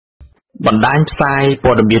បណ្ដាញផ្សាយ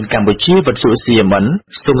ព័ត៌មានកម្ពុជាវិទ្យុ CMN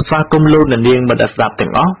សូមស្វាគមន៍លោកអ្នកនាងមិត្តស្ដាប់ទាំ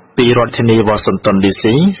ងអស់ពីរដ្ឋធានី Washington DC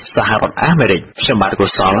សហរដ្ឋអាមេរិកខ្ញុំបាទកុ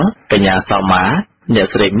សលកញ្ញាសល់ម៉ាអ្នក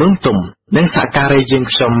ស្រីមុងទុំនិងសហការីយើង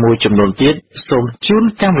ខ្ញុំមួយចំនួនទៀតសូមជូន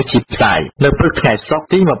កម្មវិធីផ្សាយនៅព្រឹកថ្ងៃសុក្រ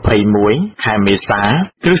ទី21ខែមេសា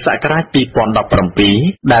គ្រិស្តសករាជ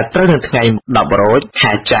2017ដែលត្រូវនៅថ្ងៃ10រោច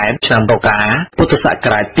ខែចែកឆ្នាំរកាពុទ្ធសក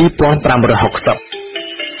រាជ2560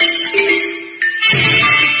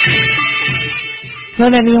នៅ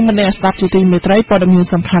ในនាងម្នាក់ស្ដាប់ជាទីមេត្រីព័ត៌មាន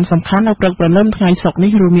សំខាន់នៅព្រឹកព្រលឹមថ្ងៃសុក្រ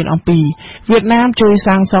នេះរួមមានអំពីវៀតណាមជួយ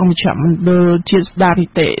សាងសង់មជ្ឈមណ្ឌលជាតិស្ដារនី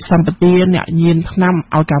តិសម្បទាអ្នកញៀនថ្នាំ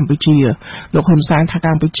ឲ្យកម្ពុជាលោកហ៊ុនសែនថាក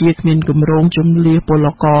ម្ពុជាគ្មានគម្រោងជំនះពល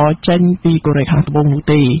ករចេញពីកូរ៉េខាងត្បូងនោះ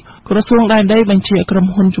ទេក្រសួងដែនដីបញ្ជាក្រុម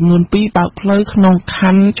ហ៊ុនចំនួន2បើកផ្លូវក្នុងខ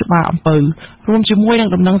ណ្ឌច្បារអំពៅរួមជាមួយនឹង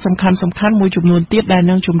ដំណឹងសំខាន់មួយចំនួនទៀតដែល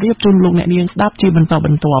នឹងជម្រាបជូនលោកអ្នកនាងស្ដាប់ជាបន្តប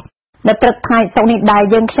ន្ទាប់នៅព្រឹកថ្ងៃសុក្រនេះដែរ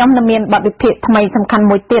យើងខ្ញុំនឹងមានបទវិភាគថ្មីសំខាន់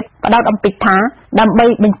មួយទៀតផ្ដោតអំពីថាដើម្បី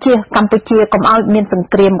បញ្ជាកម្ពុជាកុំឲ្យមានសង្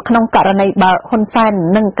គ្រាមក្នុងករណីបើហ៊ុនសែន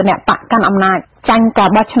និងគណៈបកកាន់អំណាចចាញ់ការ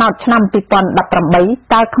បោះឆ្នោតឆ្នាំ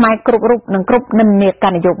2018តើខ្មែរគ្រប់រូបនិងគ្រប់និន្នាកា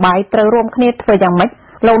រនយោបាយត្រូវរួមគ្នាធ្វើយ៉ាងម៉េច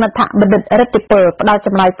លោកណដ្ឋបណ្ឌិតរិទ្ធិពលផ្ដល់ច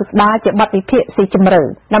ម្លើយពុស្ដាជាបទវិភាគស៊ីជម្រៅ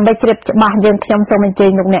ដើម្បីជ្រាបច្បាស់យើងខ្ញុំសូមអញ្ជើ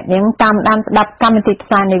ញលោកអ្នកនាងតាមដានស្ដាប់កម្មវិធីផ្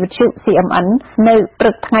សាយនៃវិទ្យុ CMN នៅព្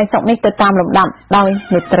រឹកថ្ងៃសុក្រនេះទៅតាមលំដាប់ដោយ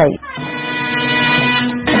មេត្រី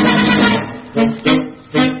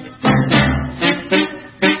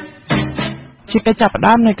ជាកិច្ចចាប់ផ្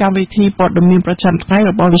ដើមនៃកម្មវិធីព័ត៌មានប្រចាំថ្ងៃ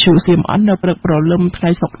របស់វិទ្យុ CMN នៅព្រឹកព្រលឹមថ្ងៃ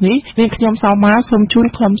សុក្រនេះនាងខ្ញុំសៅម៉ាសូមជូន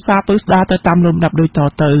ខ្លឹមសារពុស្ដាទៅតាមលំដាប់ដូចត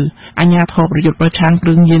ទៅអាជ្ញាធរប្រយុទ្ធប្រឆាំងគ្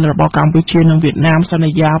រឿងញៀនរបស់កម្ពុជានិងវៀតណាមស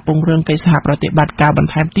ន្យាពង្រឹងកិច្ចសហប្រតិបត្តិការបន្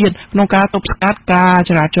ថែមទៀតក្នុងការទប់ស្កាត់ការ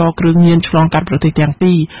ចរាចរណ៍គ្រឿងញៀនឆ្លងកាត់ប្រទេសទាំង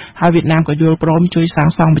ពីរហើយវៀតណាមក៏យល់ព្រមជួយសាង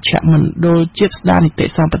សង់មជ្ឈមណ្ឌលជាតិស្ដារនីតិ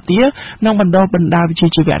សម្បទានិងបណ្ដុះបណ្ដាលវិជ្ជា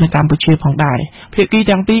ជីវៈនៅកម្ពុជាផងដែរភាគី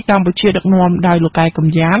ទាំងពីរកម្ពុជាដឹកនាំដោយលោកកែកំ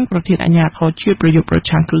យ៉ានប្រធានអាជ្ញាធរជាតិប្រយុទ្ធប្រ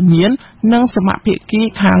ឆាំងគ្រឿងញៀននិងសមាភាគី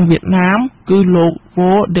ខាងវៀតណាមគឺលោក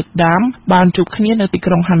វ៉ូឌឹកដាមបានជួបគ្នានៅទី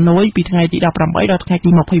ក្រុងហាណូយពីថ្ងៃទី18ដល់ថ្ងៃទី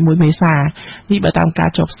21មេសានេះបើតាមការ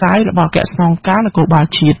ចុះផ្សាយរបស់អគ្គស្នងការនគរបាល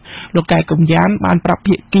ជាតិលោកកែកំយ៉ានបានប្រាប់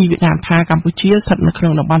ភាគីវៀតណាមថាកម្ពុជាស្ថិតនៅក្នុ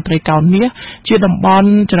ងតំបន់ត្រីកោណមាសជាតំបន់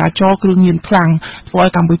ចរាចរណ៍គ្រឿងញៀនខ្លាំងធ្វើឲ្យ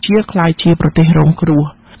កម្ពុជាក្លាយជាប្រទេសរងគ្រោះ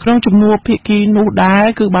ក្នុងជំនួបភាគីនោះដែរ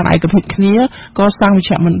គឺបានឯកភាពគ្នាកសាងមជ្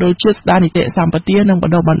ឈមណ្ឌលជាតិស្ដារនីតិសម្បទានិងប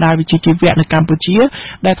ណ្ដុះបណ្ដាលវិជ្ជាជីវៈនៅកម្ពុជា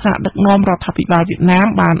ដែលថ្នាក់ដឹកនាំរដ្ឋាភិបាលវៀតណាម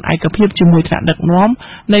បានឯកភាពជាមួយថ្នាក់ដឹកនាំ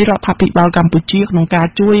នៃរដ្ឋាភិបាលកម្ពុជាក្នុងការ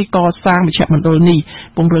ជួយកសាងមជ្ឈមណ្ឌលនេះ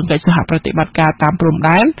ពង្រឹងកិច្ចសហប្រតិបត្តិការតាមព្រំ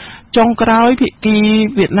ដែនចុងក្រោយភាគី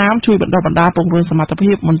វៀតណាមជួយបណ្ដុះបណ្ដាលពង្រឹងសមត្ថ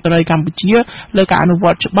ភាពមន្ត្រីកម្ពុជាលើការអនុវ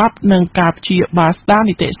ត្តច្បាប់និងការព្យាបាលស្ដារ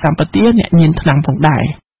នីតិសម្បទាអ្នកញៀនថ្នាំផងដែរ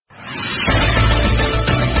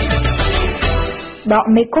ដក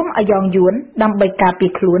មេឃុំអាយ៉ងយួនដើម្បីការពា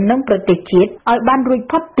រខ្លួននិងប្រទេសជាតិឲ្យបានរួច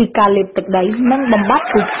ផុតពីការលេបទឹកដីនិងបំបត្តិ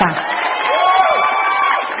ពូជសាសន៍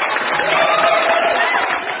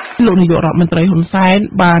លោកនាយករដ្ឋមន្ត្រីហ៊ុនសែន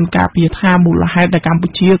បានការពារថាមូលហេតុដែលកម្ពុ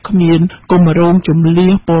ជាគ្មានគម្រោងជំនះ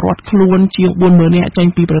ពលរដ្ឋខ្លួនជាង 40,000 នាក់ចេញ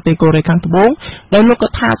ពីប្រទេសកូរ៉េខាងត្បូងដោយលោកក៏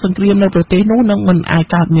ថាសង្គ្រាមនៅប្រទេសនោះនឹងមិនអាច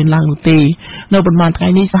កើតមានឡើងនោះទេនៅប៉ុន្មានថ្ងៃ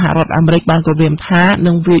នេះសហរដ្ឋអាមេរិកបានគម្រាមថា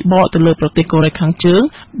នឹងវាយបកទៅលើប្រទេសកូរ៉េខាងជើង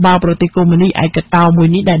បើប្រទេសកុម្មុយនីសឯកតោមួយ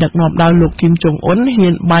នេះដែលដឹកនាំដោយលោកគីមចុងអ៊ុនហ៊ា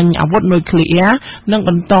នបាញ់អាវុធនុយក្លេអ៊ែរនិងប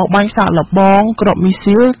ន្តបាញ់សាកល្បងគ្រាប់មី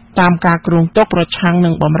ស៊ីលតាមការគ្រោងទុកប្រឆាំងនឹ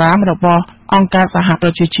ងបំរាមរបស់អង្គការសហប្រ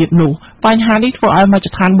ជាជាតិនោះបញ្ហានេះធ្វើឲ្យមជ្ឈ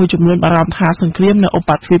ដ្ឋានមួយចំនួនបារម្ភថាសង្គ្រាមនៅឧ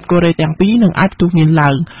បទ្វីបកូរ៉េទាំងពីរនឹងអាចផ្ទុះមានឡើ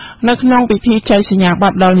ងនៅក្នុងពិធីចែកសញ្ញាប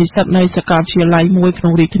ត្រដល់និស្សិតនៃសាកលវិទ្យាល័យមួយក្នុ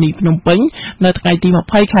ងរាជធានីភ្នំពេញនៅថ្ងៃទី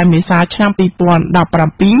20ខែមេសាឆ្នាំ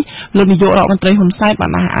2017លោកនាយករដ្ឋមន្ត្រីហ៊ុនសែនបា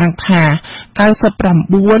នអះអាងថា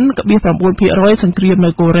 99.9% សង្គ្រាមនៅ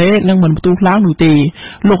កូរ៉េនឹងមិនផ្ទុះឡើងនោះទេ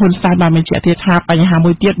លោកហ៊ុនសែនបានបញ្ជាក់ទៀតថាបញ្ហា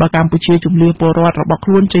មួយទៀតបើកម្ពុជាជំនះពលរដ្ឋរបស់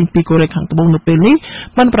ខ្លួនចេញពីកូរ៉េខាងត្បូងនៅពេលនេះ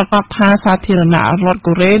មិនប្រកាសថាសាធារណរដ្ឋ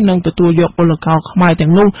កូរ៉េនឹងទទួលយកពលករខ្មែរទាំ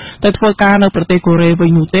ងនោះទៅធ្វើការនៅប្រទេសកូរ៉េវិញ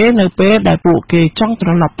នោះទេនៅពេលដែលពួកគេចង់ត្រ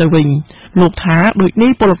ឡប់ទៅវិញលោកថាដូច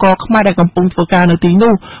នេះពលករខ្មែរដែលកំពុងធ្វើការនៅទី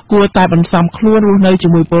នោះគួរតែបន្សំខ្លួនរស់នៅជា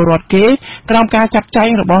មួយពលរដ្ឋគេក្រោមការចាត់ចែង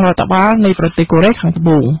របស់រដ្ឋបាលនៃប្រទេសកូរ៉េខាងត្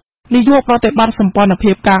បូងនាយកប្រតិបត្តិសម្ព័ន្ធ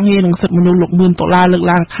ភាពការងារនិងសិទ្ធិមនុស្សលោកមឿនដុល្លារលើក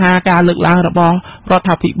ឡើងថាការលើកឡើងរបស់រដ្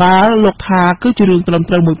ឋាភិបាលលោកថាគឺជារឿងត្រឹម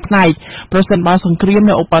ត្រូវមួយផ្នែកប្រសិនបើសង្គ្រាម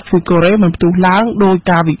នៅឧបទ្វីបកូរ៉េមិនផ្ទុះឡើងដោយ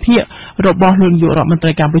ការវិភាគរបស់លោកនាយករដ្ឋមន្ត្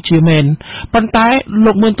រីកម្ពុជាមែនប៉ុន្តែ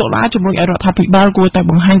លោកមឿនដុល្លារជំរុញឲ្យរដ្ឋាភិបាលគួរតែ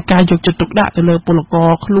បង្ហាញការយកចិត្តទុកដាក់ទៅលើពលករ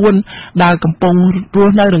ខ្លួនដែលកំពុងរ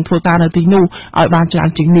ស់នៅនិងធ្វើការនៅទីនោះឲ្យបានច្រើន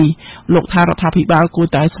ជាងនេះ លោកថារដ្ឋាភិបាលគួរ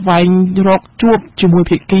តែស្វែងរកជួបជាមួយ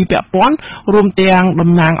ភាគីពាក់ព័ន្ធរួមទាំង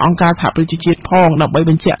តំណាងអង្គការសហប្រជាជាតិផងដើម្បី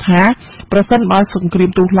បញ្ជាក់ថាប្រសិនបើសង្គ្រាម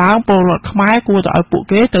ទូះឡើងពលរដ្ឋខ្មែរគួរតែឲ្យពួក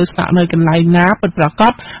គេទៅស្នាក់នៅកន្លែងណាពិតប្រាក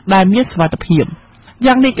ដដែលមានសុវត្ថិភាព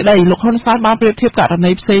យ៉ាងនេះក្តីលោកហ៊ុនសែនបានប្រៀបធៀបករ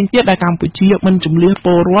ណីផ្សេងទៀតដែលកម្ពុជាមិនជំនះព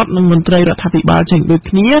លរដ្ឋនិងមន្ត្រីរដ្ឋាភិបាលចេញដូច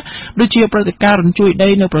គ្នាដូចជាព្រឹត្តិការណ៍រញ្ជួយដី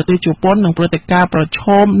នៅប្រទេសជប៉ុននិងព្រឹត្តិការណ៍ប្រឈ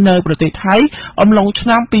មនៅប្រទេសថៃអំឡុងឆ្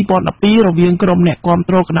នាំ2012រវាងក្រុមអ្នកគាំ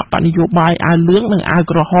ទ្រគណៈបកនយោបាយអាវលឿងនិងអាវ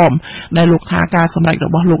ក្រហមដែលលោកថាការសម្ដែងរ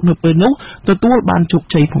បស់លោកនៅពេលនោះទទួលបានជោគ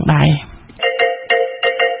ជ័យផងដែរ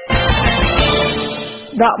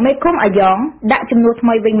ដកមេឃុំអាយ៉ងដាក់ចំនួនថ្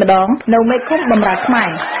មីវិញម្ដងនៅមេឃុំបម្រើខ្មែ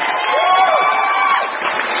រ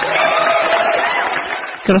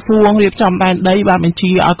ក្រសួងរៀបចំដែនដីបានបញ្ជា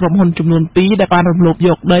ឲ្យក្រុមហ៊ុនចំនួន2ដែលបានរំលោភយ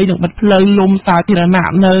កដីនិងបិទផ្លូវលំសាធារណៈ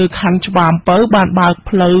នៅខណ្ឌច្បារអំពៅបានបើក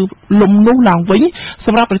ផ្លូវលំនោះឡើងវិញស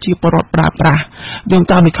ម្រាប់ប្រជាពលរដ្ឋប្រើប្រាស់យោង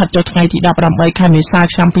តាមលិខិតចុះថ្ងៃទី18ខែមេសា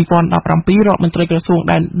ឆ្នាំ2017រដ្ឋមន្ត្រីក្រសួង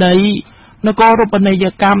ដែនដីនគររូបនីយ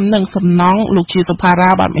កម្មនិងសំណង់លោកជាសុផារ៉ា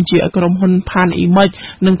បានបញ្ជាឲ្យក្រុមហ៊ុនផានអ៊ីមិច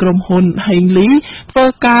និងក្រុមហ៊ុនហេងលីធ្វើ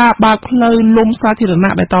ការបើកផ្លូវលំសាធារ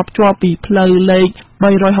ណៈដែលតភ្ជាប់ពីផ្លូវលេខ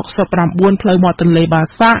369ផ្លូវមាត់ទន្លេបា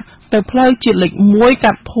សាក់ទៅផ្លូវជាតិលេខ1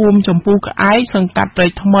កាត់ភូមិចម្ពោះក្អែកសង្កាត់ព្រៃ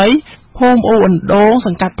ថ្មីភូមិអូអណ្ដូងស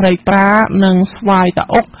ង្កាត់ព្រៃប្រានិងស្វាយតា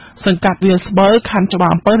អុកសង្កាត់វាលស្បូវខណ្ឌច្បារ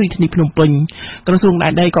អំពៅរាជធានីភ្នំពេញក្រសួងដែ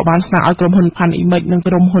នដីក៏បានស្នើឲ្យក្រុមហ៊ុនផាន់អ៊ីមិចនិង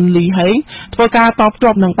ក្រុមហ៊ុនលីហេងធ្វើការតភ្ជា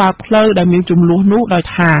ប់នឹងបើកផ្លូវដែលមានចំនួននោះដោយ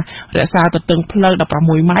ថារក្សាទទឹងផ្លូវ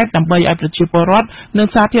16ម៉ែត្រដើម្បីឲ្យប្រជាពលរដ្ឋនិង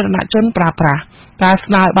សាធារណជនប្រើប្រាស់ការ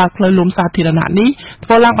ស្នើបើកផ្លូវលំសាធារណៈនេះធ្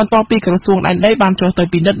វើឡើងបន្ទាប់ពីក្រសួងដែនដីបានចុះទៅ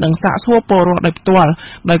ពិនិត្យនិងសាកសួរពលរដ្ឋដោយផ្ទាល់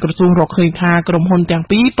ដោយក្រសួងរកឃើញថាក្រុមហ៊ុនទាំង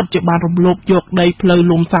ពីរពិតជាបានរំលោភយកដីផ្លូវ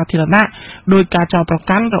លំសាធារណៈដោយការចោទប្រ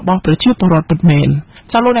កាន់របស់ប្រជាពលរដ្ឋពិតមែន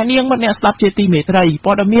ចាលោកអ្នកនាងមិត្តអ្នកស្ដាប់ជាទីមេត្រី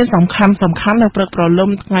ព័ត៌មានសំខាន់នៅព្រឹកព្រលឹម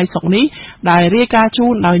ថ្ងៃសុក្រនេះដែលរាយការណ៍ជូ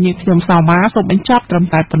នដោយនាងខ្ញុំសៅម៉ាសូមបញ្ចប់ត្រឹម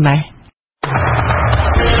តែប៉ុណ្ណេះ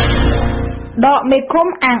ដកមេឃុំ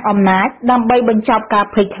អាងអំណាចដើម្បីបញ្ចប់ការ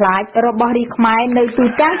ភ័យខ្លាចរបស់រាជខ្មែរនៅទូ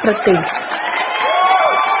ទាំងប្រទេស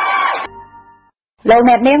លោក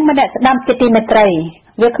អ្នកនាងមិនស្ដាប់ជាទីមេត្រី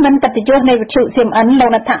វាគ្មិនកិត្តិយសនៃវិទ្យុ CMN លោក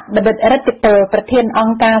ណដ្ឋបណ្ឌិតរិទ្ធិពលប្រធានអ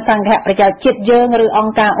ង្គការសង្ឃប្រជាជាតិយើងឬអ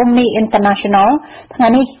ង្គការ Omni International ថ្ងៃ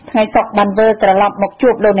នេះថ្ងៃសុក្របានវិលត្រឡប់មកជួ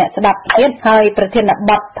បលោកអ្នកស្ដាប់ទៀតហើយប្រធាន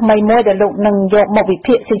បទថ្មីមួយដែលលោកនឹងយកមកវិ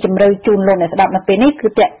ភាគស៊ីជម្រៅជូនលោកអ្នកស្ដាប់នៅពេលនេះគឺ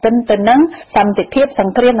ទាក់ទិនទៅនឹងសន្តិភាពស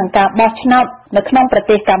ង្គ្រាមនិងការបោះឆ្នោតនៅក្នុងប្រ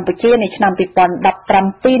ទេសកម្ពុជានៅឆ្នាំ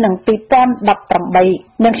2017និង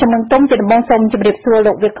2018និងខ្ញុំនឹងទុំជាដំបូងសូមជម្រាបសួរ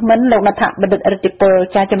លោកវាគ្មិនលោកណដ្ឋបណ្ឌិតរិទ្ធិពល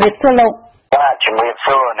ចាជម្រាបសួរលោកបាទជំរាប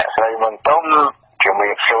សួរអ្នកស្រីមុនទុំជំ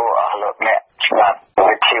រាបសួរអស់លោកអ្នកស្ដាប់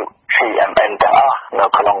វិទ្យុ CMN ទាំងអស់នៅ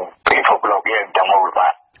ក្នុងពិភពលោកយើងទាំងមូលបា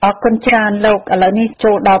ទអរគុណច្រើនលោកឥឡូវនេះ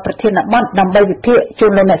ចូលដល់ប្រធានបទដើម្បីវិភាគជូ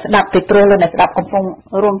នលោកអ្នកស្ដាប់ពីព្រោះលោកអ្នកស្ដាប់កំពុង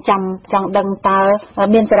រួមចាំចង់ដឹងតើ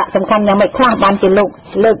មានសារៈសំខាន់យ៉ាងម៉េចខ្លះបានជាលោក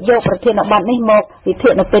លើកយកប្រធានបទនេះមកវិភា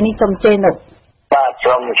គនៅពេលនេះសូមជើញលោកបាទ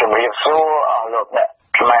សូមជំរាបសួរអស់លោកអ្នក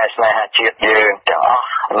ខ្មែរស្នេហាជាតិយើងទាំងអស់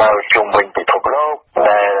នៅជុំវិញពិភពលោក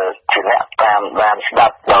ដែលជាអ្នកតាមដានស្ដា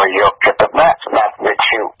ប់ដោយយកចិត្តទុកដាក់ស្ដាប់វិទ្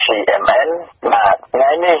យុ CMN បាទថ្ងៃ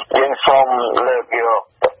នេះយើងសូមលើកយក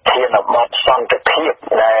ប្រធានបទសន្តិភាព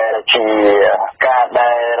ដែលជាការ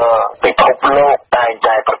ដែលពិភពលោកតែង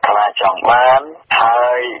តែប្រាថ្នាចង់បានហើ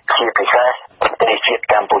យជាពិសេសប្រទេសជាតិ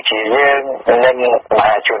កម្ពុជាយើងនិងម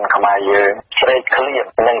ហាជនខ្មែរយើងស្រេកឃ្លាន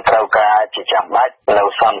នឹងត្រូវការជាចាំបាច់នៅ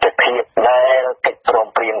សន្តិភាពដែលកិច្ចព្រម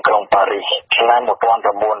ព្រៀងក្រុងប៉ារីសឆ្នាំ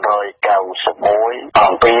1991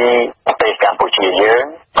អំពីប្រទេសកម្ពុជាយើង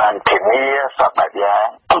បានធានាសពបែបយ៉ាង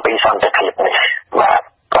អំពីសន្តិភាពនេះបាទ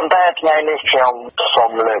ប៉ុន្តែថ្ងៃនេះខ្ញុំសូ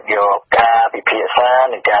មលើកយកការពិភាក្សា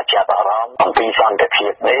និងការចាប់អារម្មណ៍អំពីសន្តិភា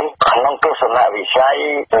ពនេះក្នុងទស្សនវិស័យ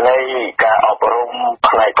នៃការអប់រំ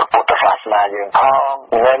ផ្នែកពុទ្ធសាសនាយើងផង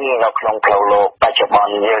និងនៅក្នុងផ្លូវលោកបច្ចុប្ប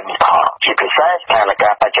ន្នយើងផងជាពិសេសស្ថានភា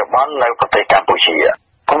ពបច្ចុប្បន្ននៅប្រទេសកម្ពុជា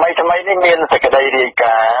ថ្មីនេះមានសេចក្តីរាយ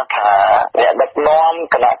ការណ៍ថាអ្នកដឹកនាំ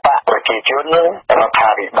គណៈបកប្រជាជនរដ្ឋា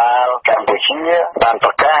ភិបាលកម្ពុជាបានប្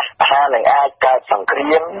រកាសថានឹងអាចកើតសង្គ្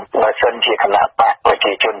រាមបើសិនជាគណៈបកប្រ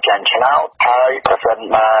ជាជនចាញ់ឆ្នោតហើយប្រសិន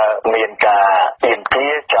បើមានការទាមទា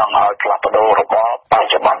រចង់ឲ្យផ្លាស់ប្ដូររបបបច្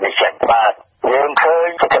ចុប្បន្ននេះចេញបាទយើងឃើញ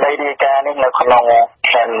សេចក្តីរាយការណ៍នេះនៅក្នុង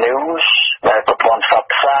CMN News ដែលប្រព័ន្ធផ្សព្វ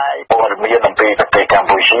ផ្សាយព័ត៌មានអំពីប្រទេសកម្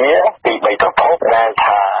ពុជាទី3ប្រភពដែល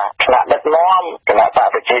ថាថ្នាក់ដឹកនាំគណៈបក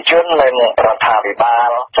ប្រជាជននិងរដ្ឋាភិបាល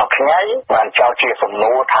សពថ្ងៃបានចោទជាសំ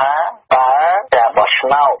ណួរថាតើការបោះឆ្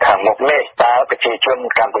នោតខាងមុខនេះតើប្រជាជន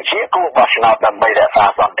កម្ពុជាគួរបោះឆ្នោតដើម្បីរក្សា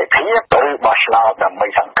សន្តិភាពឬបោះឆ្នោតដើម្បី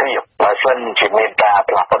សង្គ្រាមបើសិនជាមានការ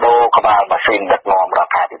ផ្លាស់ប្ដូរក្បាលម៉ាស៊ីនដឹកនាំរ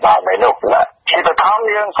ដ្ឋាភិបាលនៅនោះជាបឋម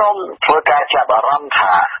យើងសូមធ្វើការចាប់អារម្មណ៍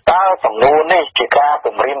ថាតើស សំណួរនេះជាការព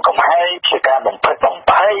ង្រៀនកំហែងជាការបំផិតបំ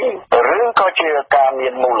ភ័យឬក៏ជាការមា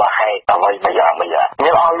នមូលហេតុអ្វីមួយយ៉ាងមា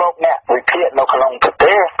នអស់លោកអ្នកវិភាគនៅក្នុងប្រ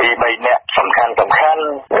ទេសពី3អ្នកសំខាន់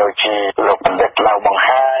ដូចជាលោកបណ្ឌិតឡៅបង្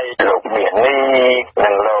ហាយលោកមាសនីនិ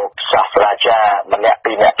ងលោកសាស្ត្រាចារ្យម្នាក់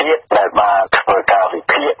ពីរអ្នកទៀតដែលបានធ្វើការវិ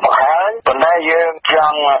ភាគមកហើយប៉ុន្តែយើងច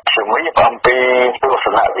ង់ជំរាបអំពីទស្ស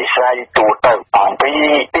នវិស័យទូទៅអំពី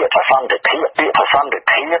ពាក្យថាសន្តិភាព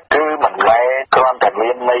គឺមិនមែនគ្រាន់តែមា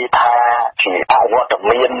នន័យថាជាអវត្ត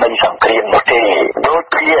មាននៃសង្គ្រាមនោះទេដូច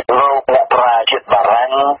ជាលោកអ្នកប្រាជ្ញជាតិបារាំ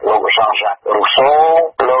ងលោកសង្សារូសូ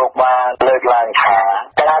លោកបានលើកឡើងថា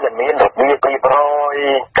ការដែលមានរបៀបរៀបរយ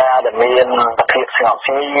ការដែលមានភាពស្ងប់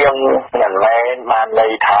ស្ងៀមមិនមែនបានន័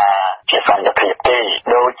យថាជាសន្តិភាពទេ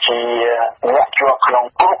ដូចជាអ្នកជាប់ក្នុង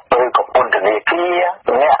គុកឬក៏ពន្ធនាគារ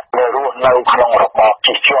អ្នកដែលរស់នៅក្នុងរបប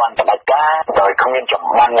ជិះជាន់ផ្ដាច់ការដោយគ្មានច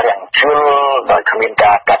ម្បាំងរាំងជលដោយគ្មាន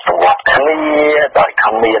ការកាត់សង្វាត់គ្នាដោយ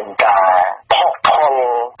គ្មានការផុសផុល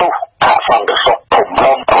ទុះអសន្តិសុខធំ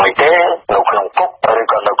ធំអ្វីទេនៅក្នុងគុកឬ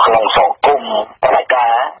ក៏នៅក្នុងសង្គមផ្ដាច់កា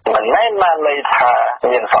រមិនមែនបានន័យថា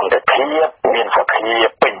មានសន្តិភាពមានសភាព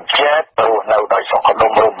ពេញចិត្តរស់នៅដោយសុខដុ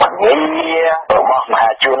មរមនារបស់ម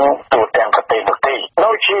ហាជនទូទាំងប្រទេសនោះទេ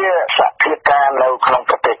ដូចជាសភាពការនៅក្នុង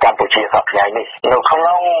ប្រទេសកម្ពុជាសប្តាហ៍នេះនៅក្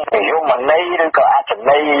នុងនិយមន័យឬក៏អត្ថ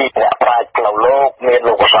ន័យអ្នកប្រាជ្ញផ្លូវលោកមាន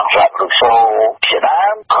លោកសង្សារូសូជាដើ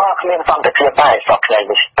មក៏គ្មានសន្តិភាពដែរសប្តាហ៍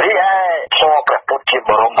នេះរីឯធម៌ព្រះពុទ្ធជាប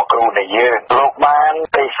រមគ្រូនៃយើងលោកបាន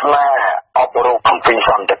ទេសនាអប់រំអំពីស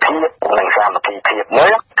ន្តិភាពនិងសាមគ្គីភាព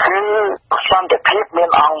នេះគឺសន្តិភាពមាន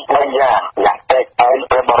អង្គ3យ៉ាងតិចហើយ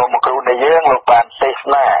ព្រះបរមគ្រូនៃយើងលោកបានទេស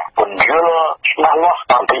នាពន្យល់ច្បាស់លាស់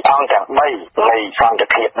អំពីអង្គទាំង3នៃសន្តិ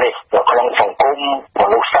ភាពនេះនៅក្នុងសង្គមម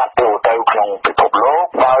នុស្សសត្វទូទៅក្នុងពិភពលោក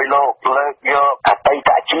ដោយលោកលើកយកអតីត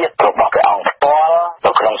ជាតិរបស់ព្រះអង្គផ្ទាល់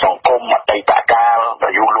នៅក្នុងសង្គមអតីតកាលដែ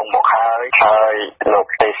លយូរលង់មកហើយលោក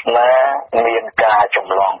ទេសនាមានការច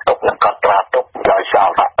ម្លងទុកនិងកត់ត្រាទុកដោយសារ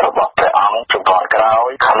របស់ព្រះអង្គជំនាន់ក្រោយ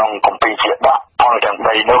ក្នុងគម្ពីរជាដកអង្គទាំង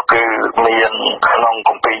3នោះគឺមានក្នុងគ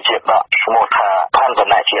ម្ពីរជាដកឈ្មោះថាផានស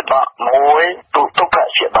នៈជាដក1ទុក្ខ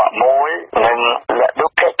ជាដក1និងលក្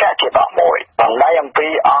ខុកជាដក1បណ្ដៃអំពី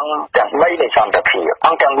អង្គទាំង3នៃសន្តិភាពអ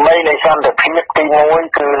ង្គទាំង3នៃសន្តិភាពទី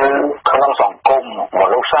1គឺក្នុងសង្គមម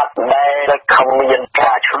នុស្សសត្វដែលគ្មាន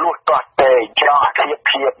ការឆ្លោះទាស់ទេចោះ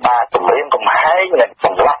ភាពបាទទម្រាមកំហែងនិងស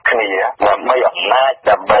ម្លាប់គ្នាដើម្បីអំណាច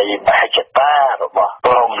ដើម្បីមហិច្ឆតារបស់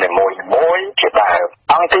ក្រុមនីមួយជាដើម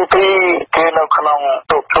អង្គទី2គឺនៅក្នុង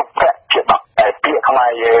ទុក្ខជាដកតែពាក្យខ្មែ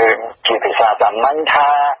រយើងជាភាសាសាមញ្ញថា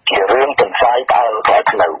ជារឿងទន្សាយដើរផ្លែ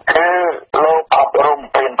ធ្នៅគឺលោកអប់រំ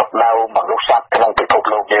ព្រានបដៅមនុស្សសត្វក្នុងពិភព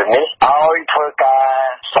លោកយើងនេះឲ្យធ្វើការ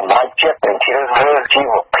សម្រេចចិត្តនិងជ្រើសរើសជី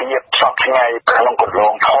វភាពសពថ្ងៃក្នុងគន្ល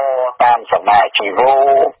ងធម៌តាមសមាជីវោ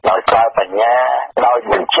ដោយប្រើបញ្ញាដោយ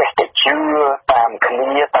មិនចេះតែជឿតាមគ្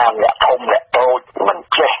នាតាមអ្នកធំអ្នកតូចមិន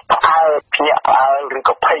ចេះផ្អើលភ្ញាក់ផ្អើលឬ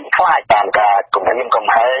ក៏ភ័យខ្លាចតាមការគំរាមកំ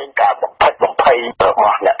ហែងការបំផិតបំភ័យរប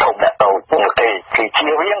ស់អ្នកធំអ្នកតូចនោះទេគឺជៀ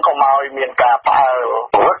សវាងកុំឲ្យមានការផ្អើល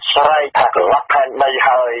រត់ស្រែកថាកលាប់ផែនដី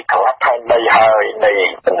ហើយនៃ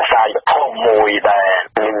បន្សាយធំមួយដែល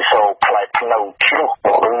លឺសូរផ្លែភ្នៅជ្រុះ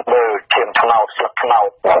ឬមើលឈាមថ្នោតស្លឹកថ្នោត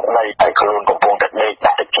នៅដីហើយខ្លួនកំពុងតែដេក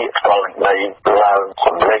ដាក់តិចផ្ទាល់នឹងដីឡើង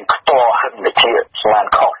សំឡេងខ្ទាស់ហិនតិចស្មាន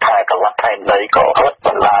ខុសថាកលាប់ផែនដីក៏រត់ប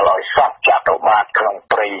ណ្ដាលឲ្យសត្វចាក់ទៅបាតក្នុង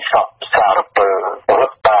ព្រៃសពសារពើរ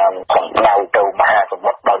ត់តាមសម្ដៅទៅមហាស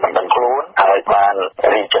មុទ្រដោយមិនដឹងខ្លួនហើយបាន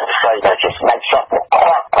រីកស័យដែលជាស្ដេចសពមកខ្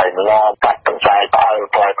វាក់ហើយនាំកាត់កញ្ចែកផ្អើល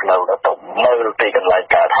ផ្លែភ្នៅទៅមើលទីកន្លែង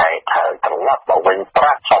កើតហេតុហើយត្រឡប់មកវិញប្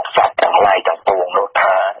រាប់សពសត្វទាំងឡាយទាំងពួងនោះ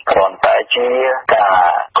ថាគ្រាន់តែជាការ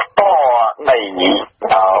ខ្ទនៃ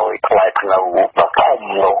ដោយផ្លែភ្នៅដ៏ធំ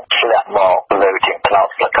នោះឆ្លាក់មកលើជាងថ្នោត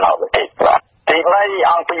ស្លឹកថ្នោតបន្តិចបាទទី3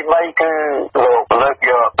អង្គទី3គឺលោកលើក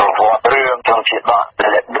យកប្រវត្តិរឿងក្នុងជាដកដែ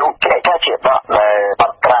លរូបជាជាដកដែលប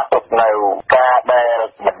ន្តត្រាទុកនៅការដែល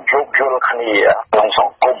មិនយោគយល់គ្នាក្នុងស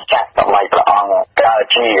ង្គមចាស់សម័យព្រះអង្គកើត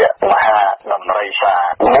ជាមហាដំរីសា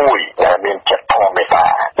មួយដែលមានចិត្តធម៌មេត្តា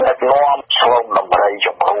ដឹកនាំឆ្លងដំរី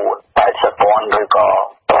ចំនួន80,000ឬក៏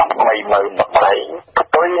800,000ដំរីផ្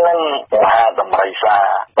ទុយនឹងមហាដំរីសា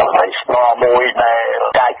ដំរីស្នមួយដែល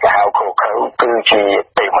កាយកៅខូខើគឺជា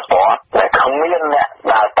ទេវទត្តដែលគ្មានអ្នក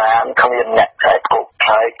ដើរតាមគ្មានអ្នកខែគុក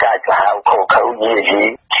ហើយកាយកៅខូខើយាយី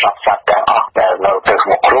សពសត្វទាំងអស់ដែលនៅទៅ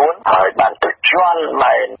មកខ្លួនហើយបានទៅជន់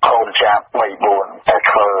លែងកូនចាប់3-4តែ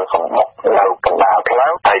ធ្វើសម្មុខនៅកណ្ដាលផ្លូ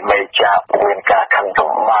វហើយមេចាប់មានការខឹងស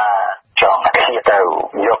ម្បាចង់គ្នាទៅ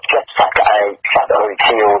យកចិត្តសត្វក្អែកសត្វអើយ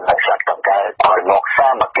ខៀវនិងសត្វកង្កែបឲ្យមកសា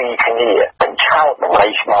មគ្គីគ្នាបញ្ឆោតដំរី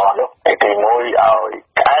ស្មោះនោះទី1ឲ្យ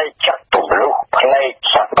ក្អែកចាក់ទម្លុះផ្នែក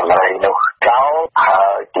សត្វដំរីនោះចោលហើ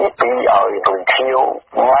យទី2ឲ្យរុញខៀវ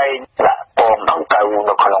ម៉ែងដាក់ពងដង្កូវ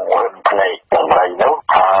នៅក្នុងរឹងផ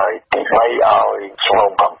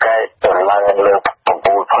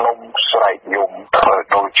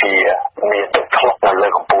ជាមានទឹកធ្លាក់នៅលើ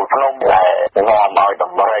កំពូលភ្នំដែលនាំឲ្យ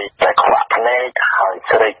ដំរីដែលខ្វាក់ភ្នែកហើយ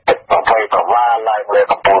ស្រេកទឹកប្រវ័យប្រវាឡើងលើ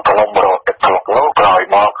កំពូលភ្នំរកទឹកធ្លាក់នោះក្រោយ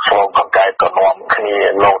មកស្វងកង្កែបក៏នាំគ្នា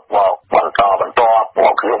លោតមកបន្តម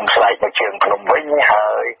កខ្ញុំស្រែកមកជើងភ្នំវិញហើ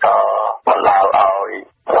យក៏បណ្ដាលឲ្យ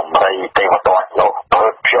ដំរីទេវតានោះទៅ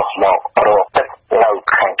ចុះមករកទឹកនៅ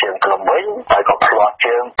ខាងជើងភ្នំវិញហើយក៏ផ្លាត់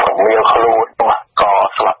ជើងប្រមៀលខ្លួនក៏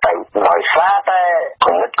ស្លាប់ទៅដោយសារតែ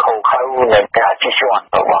គំនិតខុសខើនៃការជិះជាន់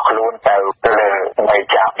របស់ខ្លួនទៅលើនៃ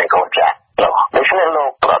ចាប់នៃកូនចាស់ដូច្នេះលោ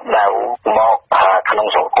កប្រដៅមកក្នុង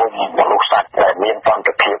សង្គមមនុស្សសត្វដែលមានសន្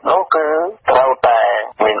តិភាពនោះគឺត្រូវតែ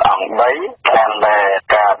មានអង្គ3តាមដែល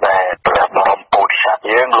ការដែលព្រះបរមពុទ្ធសាស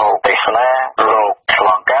នាយើងលោកទេសនាលោកឆ្ល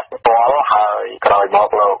ងកាត់ផ្ទាល់ហើយក្រោយមក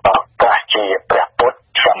លោកប្រកាសជាព្រះពុទ្ធ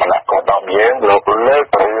សមណគោតមយើងលោកលើក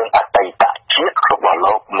រឿងអតីតជាតិរបស់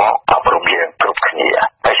លោកមកអប់រំយើងគ្រប់គ្នា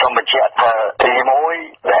ហើយសូមបញ្ជាក់ថាទី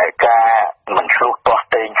1ដែលការមិនឆ្លុះទាស់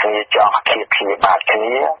ទែងគ្នាចង់ធៀបគ្នាបាត់គ្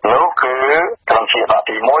នានោះគឺត្រង់ជា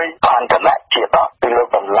ទី1អន្តរជាតិពីលោក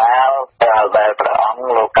ដំណាលដែលព្រះអង្គ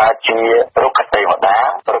លោកកើតជារុក្ខទេវតា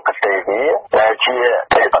រុក្ខទេវីដែលជា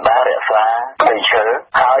ទេវតារក្សាព្រៃឈើ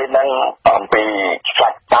ហើយនឹងអំពីស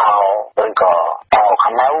ត្វតោឬក៏តោ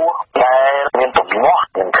ខ្មៅដែលមានទំនាស់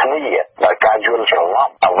នឹងគ្នាដោយការយល់ច្រឡំ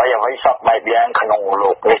អ្វីសពបែបយ៉ាងក្នុង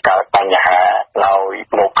លោកនេះកើតបញ្ហាដោយ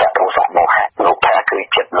លោកកទោសៈមោហៈលោកថាគឺ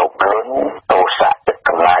ចិត្តលោកលន់ទោសៈចិត្ត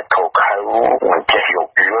កំឡាចខុសខើមិនចេះយោគ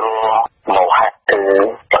យល់មោហៈគឺ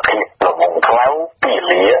ប្រភេទលងខ្មៅពី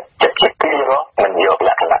លាចិត្តជាពីរមិនយកល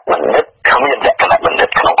ក្ខណៈបណ្ឌិតគ្មានលក្ខណៈបណ្ឌិត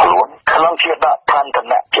ក្នុងខ្លួនក្នុងជាដកផន្ត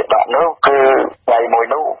នៈជាដកនោះគឺដៃមួយ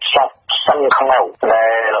នោះសត្វសិនខ្មៅដែ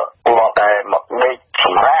លមកតែមកដេកស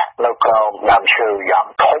ម្រាប់នៅក្រោមដើមឈើយ៉ាង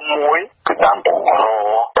ធំមួយគឺដើមពងរ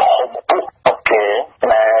ធំពុះអូខេ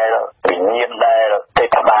ដែលវិញ្ញាណដែលទេវ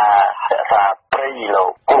តារក្សាព្រៃលោ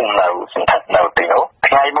កគុំនៅសន្ធិដ្ឋនៅទីនោះ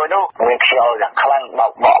ថ្ងៃមួយនោះមានខ្យល់យ៉ាងខ្លាំងបោ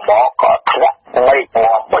កមកក៏ធ្លាក់មេឃម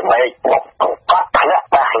កមួយមេឃមកក៏ធ្លាក់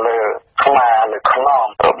បាសលើខ្មាលើខ្នង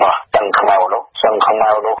របស់ទាំងខ្មៅនោះសឹងខ្មៅ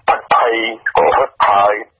នោះផិតភ័យក៏រត់ហើ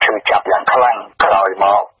យឈឺចាប់យ៉ាងខ្លាំងក្រោយម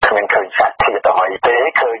កគ្មានឃើញសត្វធាតុអ្វីទេ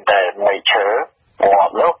ឃើញតែមេឃឈើមក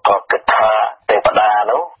នោះក៏គិតថាទេវតា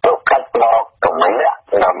នោះទៅកាត់មកទម្លាក់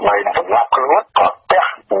ដើម្បីសម្លាប់ខ្លួនក៏ទះ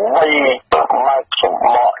បីទៅមកសម្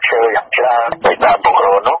បកឈើយ៉ាងច្រើនដោយដើមពង្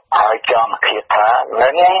រោនោះហើយចំគិតថានឹ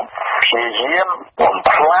ងព្យាយាមបំ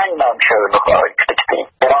ផ្លាញដើមឈើនោះឲ្យខ្ទេចខ្ទី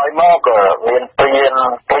ក្រោយមកក៏មានព្រាន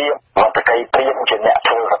វត្តកៃព្រានជាអ្នក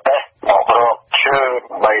ធ្វើប្រទេសមករកឈើ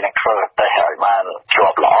ដើម្បីនឹងធ្វើប្រទេសឲ្យបានជា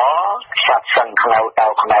ប់ល្អសត្វសិនខ្មៅតៅ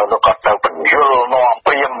ខ្មៅនោះក៏ទៅបញ្យល់នាំ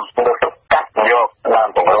ព្រានទៅកាត់យកដើម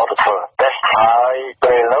ពង្រោទៅធ្វើប្រទេសហើយ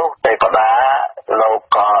ពេលនោះទេវតាលោក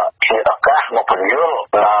ក៏ជាឱកាសមកបញ្យល់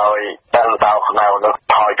ដោយដើមតៅខ្មៅនោះ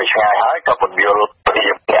ថយទៅឆ្ងាយហើយក៏បញ្យល់ព្រា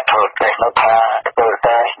នអ្នកធ្វើប្រទេសនោះថាធ្វើប្រ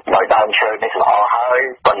ទេសដោយដើមឈើនេះល្អហើយ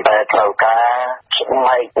ប៉ុន្តែត្រូវការស្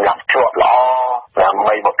បែកយ៉ាងជាប់ល្អដើម្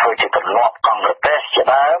បីមកធ្វើជាទម្លាប់កង់ប្រទេសជា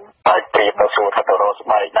ដើមហើយព្រានទៅសួរថាទៅរកស្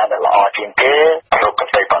បែកណាដែលល្អជាងគេលោកក៏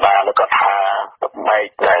ទេវតានោះក៏ថាស្បែក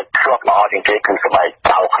ដែលជាប់ល្អជាងគេគឺស្បែក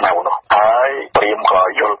តៅខ្មៅនោះហើយព្រានក៏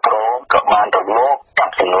យល់ព្រមក៏បានទៅមកកា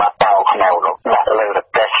ប់សម្លាប់តៅខ្មៅនោះដាក់លើប្រ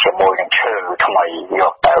ទេសជាមួយនឹងឈើថ្មីយ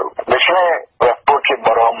កទៅដូច្នេះព្រះពុទ្ធជាប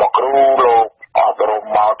រមគ្រូលោកអប់រំ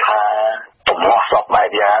មកថាទំនាស់សពបែប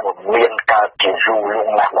យ៉ាងមានកើតជាយូរល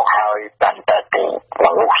ង់ណាស់មកហើយតាំងតែទីម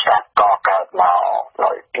នុស្សសត្វក៏កើតមក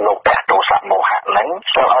ដោយលោកព្រះទោសៈមោហៈហ្នឹង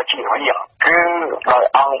ចូលឲ្យជារៀងគឺដោយ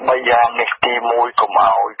អង្គ3យ៉ាងនេះទី1កុំ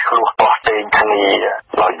ឲ្យឆ្លោះទាស់ទែងគ្នា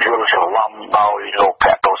ដោយយល់ច្រឡំដោយលោកព្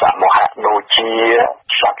រះទោសៈមោហៈដូចជា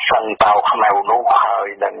សត្វសិនតៅខ្មៅនោះហើយ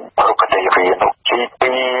នឹងរុក្ខទេវីនោះទី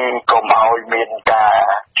2កុំឲ្យមានការ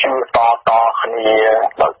ជឿតគ្នា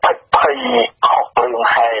ដោយផិតភ័យខុសរឿង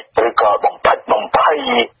ហេតុឬក៏បំផិតបំភ័យ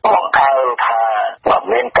បង្កើនថាបើ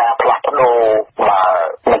មានការផ្លាស់ប្ដូរបើ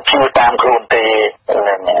មិនជឿតាមខ្លួនទេ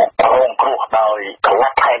នឹងរងគ្រោះដោយកលៈ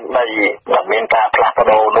ផែនដីបើមានការផ្លាស់ប្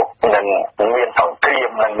ដូរនោះនឹងមានសង្គ្រាម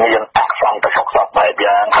នឹងមានអសន្តិសុខសពបែប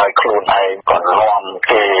យ៉ាងហើយខ្លួនឯងក៏នាំ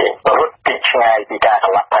គេរត់ពីឆ្ងាយពីការក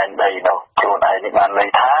លៈផែនដីនោះខ្លួនឯងនេះបានន័យ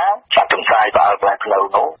ថាចាប់ចំសាយបើផ្លែផ្លូវ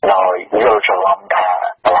នោះដោយយល់ច្រឡំថា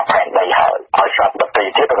កលៈផែនដីហើយសត្វដទៃ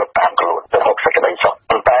ទៀតរត់តាមខ្លួនទៅរកសេចក្តីសុខ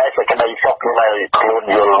ប៉ុន្តែសេចក្តីសុខនៅខ្លួន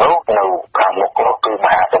យល់នោះនៅខាងមុខនោះគឺម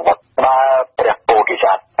ហាសមុទ្របើព្រះពោធិស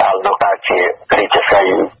ត្វតើលោកតាជារាជសី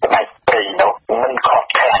ផ្នែកព្រៃនោះមិនខក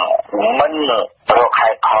ខាំងមិនរកហេ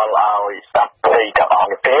តុផលឲ្យសត្វព្រៃទាំងអ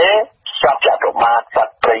ស់ទេសត្វចតុមាស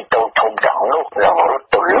ត្វព្រៃតូចធំទាំងនោះរត់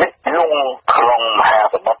ទៅលិចលង់ក្នុងមហា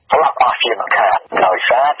សមុទ្រផ្លាស់អស់ជាមិនខានដោយ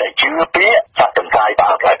សារតែជឿពាក្យសត្វទាំងឡាយបើ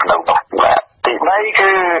ផ្លែផ្លូវនោះបាទទី3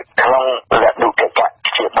គឺក្នុងលក្ខណៈ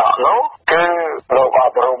ជាដកនោះគឺលោកអ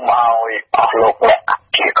ប់រំឲ្យអស់លោកអ្នក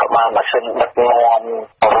ជា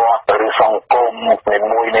មួ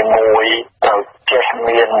យត្រូវចេះ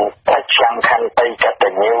មានចាំខន្តីកត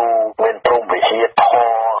ញ្ញូមានព្រមវិហារធ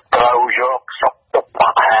ម៌ត្រូវយកសុខទុក្ខម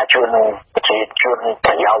ហាជនជាជន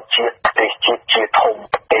ប្រយោជន៍ជាតិប្រទេសជាតិជាធំ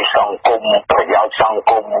ប្រទេសសង្គមប្រយោជន៍សង្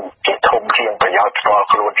គមជាធំជាងប្រយោជន៍ផ្ទាល់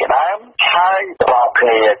ខ្លួនជាដើមហើយរាល់គ្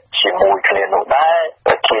នាជាមួយគ្នានោះដែរ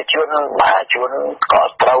ប្រជាជនមហាជនក៏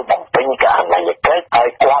ត្រូវបំពេញករណីយកិច្ចហើយ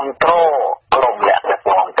គ្រប់គ្រងក្រុមអ្នកដឹក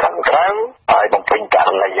នាំត្រឹមត្រូវហើយបំពេញករ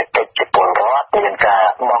ណីយកិច្ចជាពលរដ្ឋមានការ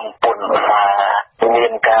បង់ពន្ធមា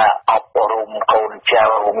នការអប់រំកូនចៅ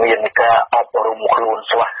មានការអប់រំខ្លួន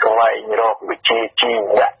ស្វះស្វែងរកវិជ្ជាជី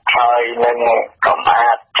វៈហើយនឹងកម្មា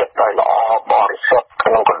ចិត្តឲ្យល្អបរិសុទ្ធក្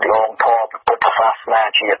នុងគន្លងធម៌ពុទ្ធសាសនា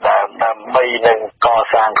ជាដើមដើម្បីនឹងក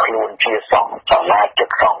សាងខ្លួនជាសមាជិក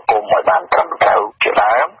សង្គមឲ្យបានត្រឹមត្រូវជា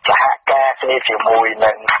ដើមសហការគ្នាជាមួយ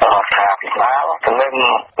នឹងរដ្ឋាភិបាលនិង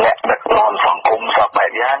អ្នកដឹកនាំសង្គមសពបែ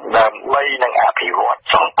បយ៉ាងដើម្បីនឹងអភិវឌ្ឍ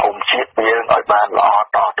សង្គមជាតិយើងឲ្យបានល្អ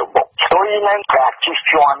តទៅមុខជួយនឹងការជិះ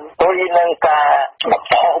ជាន់ជួយនឹងការបំ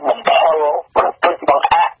ផុសបំផុលបន្តិចបង្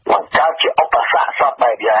អាក់បង្កើតជាឧបសគ្គសព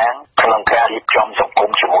បែបយ៉ាងក្នុងការរៀបចំសង្គម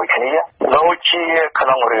ជាមួយគ្នាដូចជាក្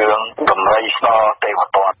នុងរឿងតម្រៃស្នល់ទេវ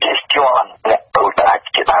ទត្តជិះជាន់អ្នកតូចតាច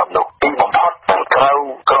ជាដើមនោះទីបំផុតនឹងត្រូវ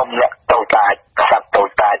ក្រុមអ្នកតូចតាចសត្វតូច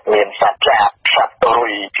តាចមានសត្វចាបសត្វរុ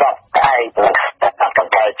យសត្វក្អែកនិងសត្វក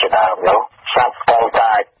ង្កែបជាដើមនោះសត្វតូច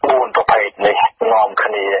តាច4ប្រភេទនេះនាំគ្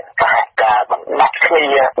នាសហការបណ្ដាក់គ្នា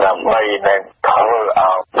ដើម្បីនឹងធ្វើ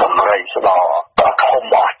ឲ្យតម្រៃស្នល់ដ៏ធំ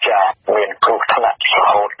អស្ចារ្យមានគ្រោះថ្នាក់រ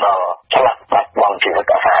ហូតដល់ឆ្លាក់បាត់បង់ជីវិត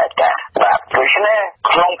អសាចារ្យបាទដូច្នេះ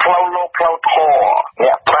ក្នុងផ្លូវលោកផ្លូវធម៌អ្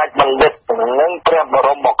នកប្រាជ្ញបណ្ឌិតនិងព្រះបរ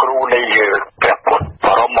មគ្រូនៃយើងព្រះពុទ្ធប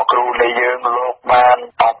រមគ្រូនៃយើងលោកបាន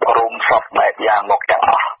អប់រំសពបែបយ៉ាងមកទាំង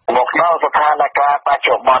អស់មកដល់ស្ថានភាពបច្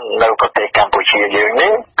ចុប្បន្ននៅប្រទេសកម្ពុជាយើង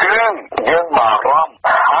នេះគឺយើងបារម្ភ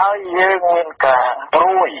ហើយយើងមានការព្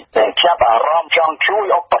រួយនិងចាប់អារម្មណ៍ចង់ជួយ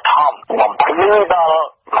ឧបត្ថម្ភបំភ្លឺដល់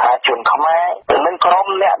មហាជនខ្មែរនិងក្រុម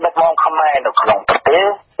អ្នកដឹកនាំខ្មែរនៅក្នុងប្រទេស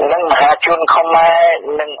និងមហាជនខ្មែរ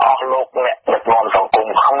និងអស់លោកអ្នកដឹកនាំសង្គម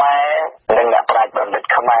ខ្មែរនិងអ្នកប្រាជ្ញបណ្ឌិត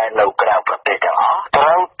ខ្មែរនៅក្រៅប្រទេសទាំងអស់ត្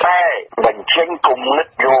រូវតែបញ្ចេញគំនិត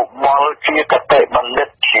យោបល់ជាកតេបណ្ឌិត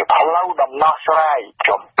ជាផ្លូវដំណោះស្រាយ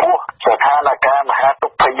ចំពោះស្ថានភាពមហាទុ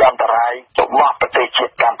ក្ខយន្តរាយរបស់ប្រទេសជា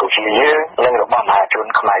តិកម្ពុជាយើងនិងរបស់មហាជន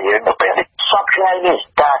ខ្មែរយើងនៅពេលនេះសពថ្ងៃនេះ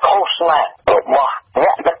ការឃោសនារបស់អ្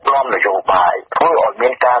នកដឹកនាំនយោបាយធ្វើឲ្យមា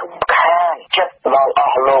នការរំខានចិត្តដល់អ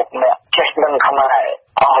ស់លោកអ្នកចេះដឹងខ្មែរ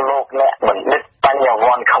អស់លោកអ្នកបណ្ឌិតបញ្ញវ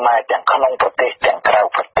ន្តខ្មែរទាំងក្នុងប្រទេសទាំងក្រៅ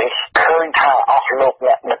ប្រទេសឃើញថាអស់លោក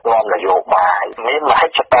អ្នកដឹកនាំនយោបាយមានមហិ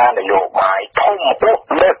ច្ឆតានយោបាយធំហួស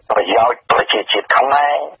លើសប្រយោជន៍ប្រជាជាតិខ្មែ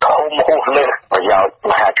រធំហួសលើសប្រយោជន៍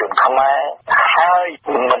មហាជនខ្មែរហើយ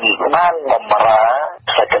មិនបានបំរើ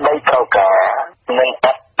សេចក្តីត្រូវការនិង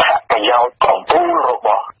ប្រយោជន៍កម្ពុជារប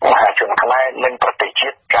ស់មហាជនខ្មែរនិងប្រទេសជា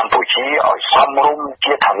តិកម្ពុជាឲ្យសមរម្យ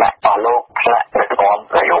ជាឋានៈអស់លោកថ្នាក់ដឹកនាំ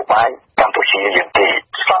នយោបាយកម្ពុជាយើងទេ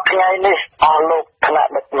សប្តាហ៍ថ្ងៃនេះអស់លោកថ្នាក់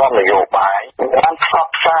ដឹកនាំនយោបាយបានផ្សព្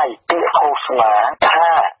វផ្សាយពាក្យឃោសនាថា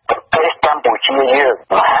ប្រទេសកម្ពុជាយើង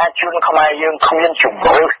មហាជនខ្មែរយើងគ្មានជំ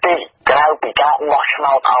រឿសទេក្រៅពីការបោះឆ្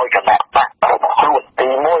នោតឲ្យគណៈបករបស់ខ្លួនទី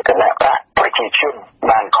1គណៈបកប្រជាជន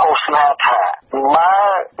បានឃោសនាថាបើ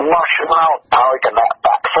បោះឆ្នោតឲ្យគណៈប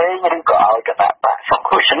កផ្សេងឬក៏ឲ្យគណៈបកសង្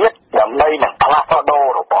គ្រោះជាតិដើម្បីនឹងផ្លាស់ប្ដូរ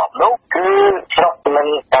របបនោះគឺស្រុកនឹង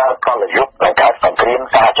ការកលយុគនិងការសង្គ្រាម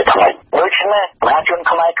សារជាថ្មីដូច្នេះមហាជន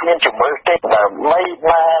ខ្មែរគ្មានជំរឿសទេដើម្បី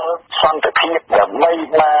បានសន្តិភាពដើម្បី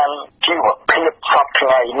បានជីវភាពសពថ្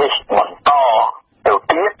ងៃនេះបន្តទៅ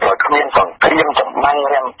ទៀតដោយគ្មានសង្គ្រាមចម្បាំង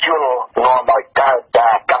រាំងជលនាំឲ្យកើតកា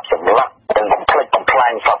រកាប់សម្លាប់និងបំផ្លិចបំផ្លា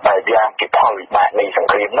ញសពបែបយ៉ាងជាផលវិបាកនៃសង្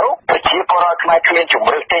គ្រាមនោះប្រជាពលរដ្ឋខ្មែរគ្មានជំ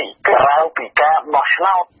រឿសទេក្រៅពីការបោះឆ្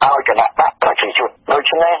នោតឲ្យគណៈបកប្រជាជនដូ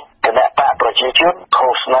ច្នេះគណៈបកប្រជាជនឃោ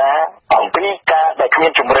សនាអំពីការដែលគ្មា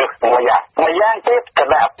នជំរឿសមួយយ៉ាងទៀតគ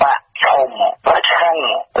ណៈបកធំប្រឆាំង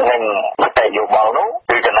នឹងមតិយោបល់នោះ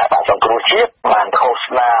គឺគណៈបកសង្គ្រោះជាតិបានឃោស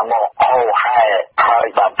នាមកហៅហែហើយ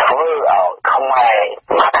បានធ្វើឲ្យខ្មែរ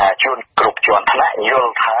មហាជនគ្រប់ជាន់ថ្នាក់យ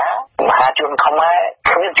ល់ថាមហាជនខ្មែរ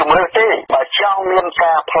គ្មានជំរឿសទេបើចង់មាន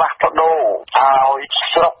ការផ្លាស់ប្ដូរឲ្យ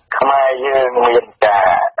ស្រុកខ្មែរយើងមានកា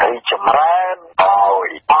ររីកចម្រើនឲ្យ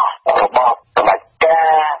អស់របបផ្ដាច់កា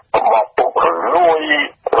ររបបពុករលួយ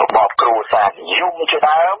របបគ្រួសារនិយមជា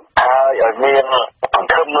ដើមហើយឲ្យមានស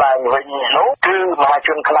ង្ឃឹមឡើងវិញនោះគឺមហាជ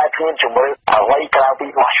នខ្មែរគ្មានជំរឿសអ្វីក្រៅពី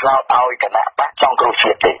បោះឆ្នោតឲ្យគណៈបកសង្គ្រោះ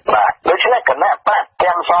ជាតិទេបាទដូច្នេះគណៈបក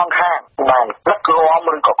ទាំងសងខាងបានដឹកនាំ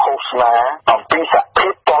ឬក៏ឃោសនាអំពីសភា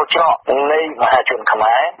ពតលច្រកនៃមហាជនខ្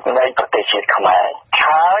មែរនៃប្រទេសជាតិខ្មែរ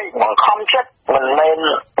ហើយបង្ខំចិត្តមិនមែន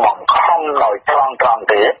បង្ខំដោយត្រង់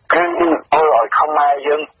ទេគឺធ្វើឲ្យខ្មែរ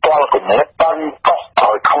យើងតល់គំនិតតន់កោះ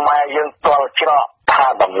ឲ្យខ្មែរយើងតល់ច ច្រកថា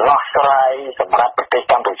ដំណោះស្រាយសម្រាប់ប្រទេស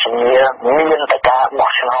កម្ពុជាមានតែការបោះ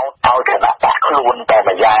ឆ្នោតឲ្យគណៈបកខ្លួនតែ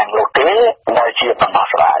ម្យ៉ាងនោះទេដែលជាដំណោះ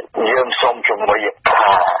ស្រាយយើងសូមជម្រាប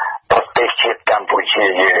ថាប្រទេសជាតិកម្ពុជា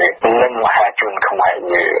យើងនិងមហាជនខ្មែរ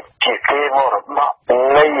យើងជាគេមរតក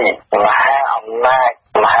នៃមហាអំណាច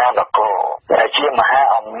មហានគរដែលជាមហា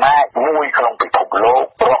អំណាចមួយក្នុងពិភពលោក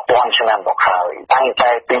រាប់ពាន់ឆ្នាំមកហើយតាំង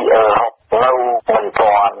តែពីអឺរ៉ុបនៅមិន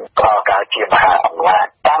ទាន់ក៏កើតជាមហាអំណាច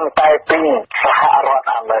តាំងតែពីសហរដ្ឋ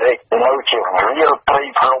អាមេរិកនៅជាវាលព្រៃ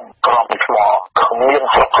ភ្នំក្រំថ្មគ្មាន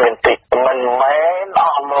ស្រុកគ្មានទីមិនមែនអ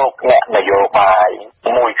ស់លោកអ្នកនយោបាយ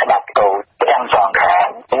មួយក្តាប់តូចទាំងសងខាង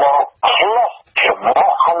មកឆ្លោះជាមួ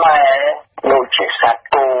យខ្មែរដូចជាសត្វ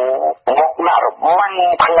គោមកដាក់រមាំង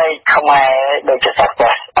ផ្នែកខ្មែរដូចជាសត្វ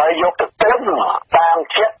កែហើយយកទៅទឹមតាម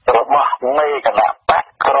ចិត្តរបស់មេគណៈបក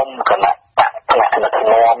ក្រុមគណៈបកថ្នាក់ដឹក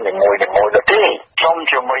នាំនីមួយៗទៅទេខ្ញុំ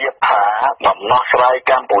ជំរាបថាដំណោះស្រាយ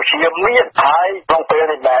កម្ពុជាមានហើយក្នុងពេល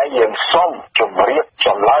នេះដែរយើងសូមជម្រាបច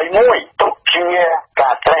ម្លើយមួយទុកជាកា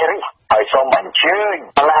រត្រេះរិះហើយសូមអញ្ជើញ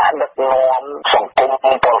គណៈដឹកនាំសង្គម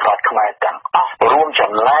ពលរដ្ឋខ្មែរទាំងអស់រួម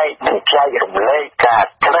ចំណែកនិងចែករំលែកការ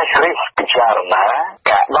ត្រេះរិះពិចារណា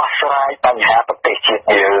ការដោះស្រាយបញ្ហាប្រទេសជាតិ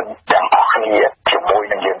យើងទាំងអស់គ្នាជាមួយ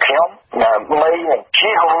នឹងយើងខ្ញុំដើម្បីនឹងជៀ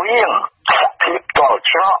សវាងសភាពតល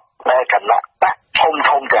ច្រកដែលគណៈបក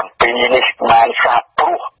ធំទាំងពីរនេះបានសាបព្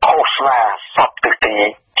រោះឃោសនាសពទិទី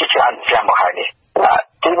ជាច្រើនចាំមកហើយនេះ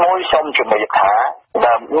ទីមួយសូមជំរាបថា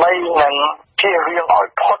ដើម្បីនឹងជៀសវាងឲ្យ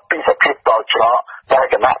ផុតពីសភាពតលច្រកដែល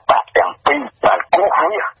គណៈបកទាំងពីរបានគូស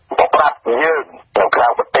វាទៅប្រាប់យើងនៅក្រៅ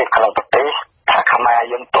ប្រទេសក្នុងប្រទេសថាខ្មែរ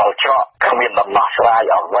យើងតលច្រកគ្មានដំណោះស្រាយ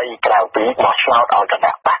អ្វីក្រៅពីបោះឆ្នោតឲ្យគ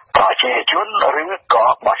ណៈបកប្រជាជនឬក៏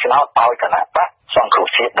បោះឆ្នោតឲ្យគណៈបកសង្គ្រោះ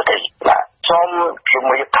ជាតិទេសូមជំ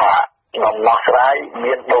រាបថាដំណោះស្រាយ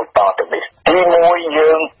មានដូចតទៅនេះទីមួយ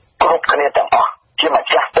យើងគ្រប់គ្នាទាំងអស់ជាម្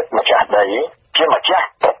ចាស់ទឹកម្ចាស់ដីជាម្ចាស់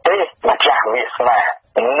ប្រទេសម្ចាស់វាសនា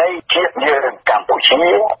នៃជាតិយើងកម្ពុជា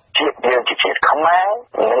ជាតិយើងជាជាតិខ្មែរ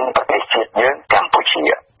និងប្រទេសជាតិយើងកម្ពុជា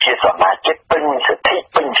ជាសមាជិកពេញសិទ្ធិ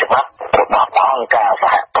ពេញច្បាប់របស់អង្គការស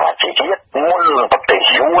ហប្រជាជាតិមុនប្រទេស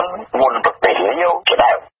យួនមុនប្រទេសលាវជា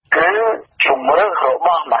ដើមគឺជំរឿនរប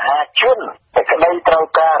ស់មហាជនតែក្តីត្រូវ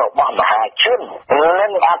ការរបស់មហាជននិ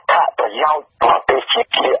ងអត្ថប្រយោជន៍ប្រទេសជាតិ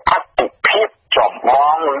ជាអតិភិបចម្ប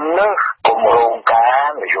ងលើសគម្រោងការ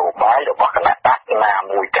នយោបាយរបស់គណៈបកណា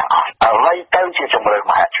មួយទាំងអស់អ្វីទៅជាជំរឿន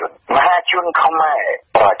មហាជនខ្មែរ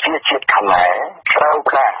ប្រជាជាតិខ្មែរត្រូវ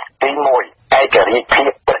ការទី1ឯករាជ្យភា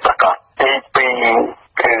ពពិតប្រាកដទី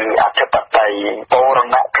2គឺអធិបតេយ្យបូរ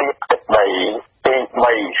ណភាពទឹកដីទី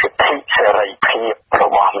3សិទ្ធិសេរីភាពរ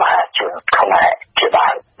បស់មហាជនខ្មែរជាដើ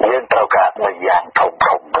មយើងត្រូវការមួយយ៉ាងធំ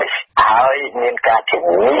នេះហើយមានការធា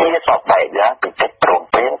នាសពបែបយ៉ាងពីកិច្ចព្រម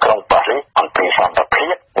ព្រៀងក្រុងប៉ារីសអំពីសន្តិភា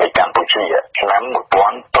ពនៃកម្ពុជាឆ្នាំ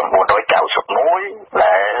1991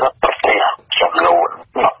ដែលប្រទេសចំនួន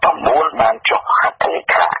19បានចុះហត្ថលេ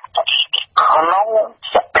ខាក្នុង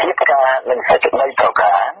សភាពការនិងសេចក្តីត្រូវ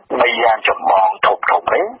ការមួយយ៉ាងចម្បងធំ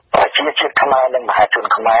នេះប្រជាជាតិខ្មែរនិងមហាជន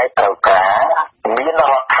ខ្មែរត្រូវការមានរ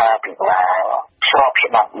ដ្ឋាភិបាលស្រប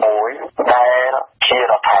ច្បាប់មួយដែលជារ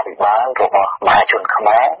ដ្ឋាភិបាលរបស់មហាជនខ្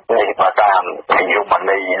មែរនេះបើតាមនិយម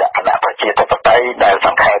ន័យលក្ខណៈប្រជាធិបតេយ្យដែលស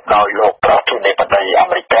ង្ខេបដោយលោកប្រធានាធិបតីអា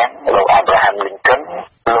មេរិកលោក Abraham Lincoln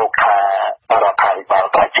លោកថារដ្ឋាភិបាល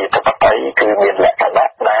ប្រជាធិបតេយ្យគឺមានលក្ខ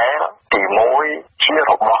ណៈដែលទី1ជា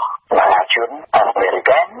របស់មហាជនអាមេរិ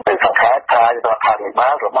កឬសង្ខេបថារដ្ឋាភិបា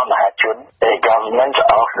លរបស់មហាជន A government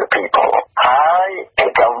of the people ហើយ A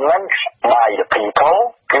government by the people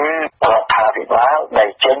គឺរដ្ឋាភិបាលដែល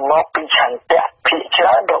ចេញមកពីឆន្ទៈភាគច្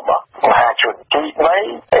រើនរបស់មហាជនទី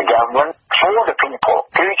3 A government for the people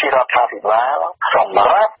គឺជារដ្ឋាភិបាលសម្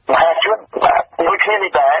រាប់មហាជនដូចគ្នា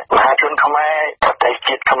នេះដែរមហាជនខ្មែរប្រទេស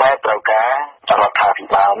ជាតិខ្មែរត្រូវការរដ្ឋាភិ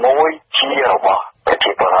បាលមួយជារបស់ប្រ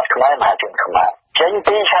ជាពលរដ្ឋខ្មែរមហាជនខ្មែរចេញ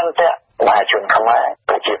ពីឆន្ទៈមហាជនខ្មែរ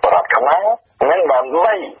ប្រជាពលរដ្ឋខ្មែរនិងដើម្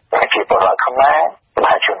បីប្រជាពលរដ្ឋខ្មែរម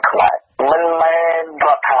ហាជនខ្មែរមិនមែនរ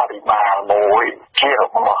ដ្ឋាភិបាលមួយជារ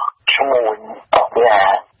បស់ឈ្មួញអកញ៉ា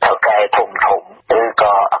ត្រូវកែធំឬ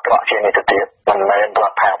ក៏អក្រក់ជាងនេះទៅទៀតមិនមែនរ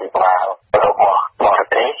ដ្ឋាភិបាលរបស់បរ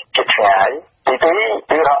ទេសជាឆ្ងាយទី2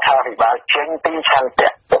គឺរដ្ឋាភិបាលចេញពីឆន្ទៈ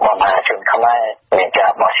របស់មហាជនខ្មែរមានកា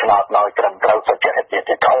របោះឆ្នោតដោយត្រឹមត្រូវសុចរិតយុត្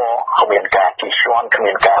តិធម៌គ្មានការជិះជាន់គ្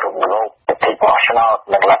មានការរំលោភសិទ្ធិបោះឆ្នោត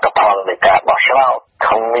និងលទ្ធផលនៃការបោះឆ្នោត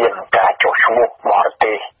គ្មានការចុះឈ្មោះបរ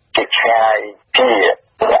ទេសជាឆ្ងាយជា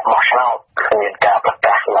អ្នកបោះឆ្នោតគ្មានការប្រ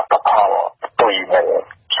កាសលទ្ធផលផ្ទុយនឹង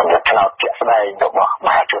សម្រាប់ឆ្នោតជាក់ស្ដែងរបស់ម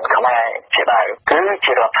ហាជនខ្មែរជាដើមគឺ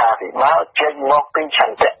ជារដ្ឋាភិបាលចេញមកពីឆ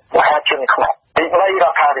ន្ទៈមហាជនខ្មែរទី3រ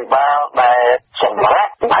ដ្ឋាភិបាលដែលសម្រា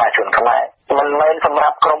ប់មហាជនខ្មែរមិនមែនសម្រា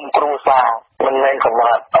ប់ក្រុមគ្រួសារមិនមែនសម្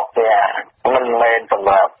រាប់អុកញ៉ាមិន មែនស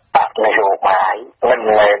ម្រាប់បកនយោបាយមិន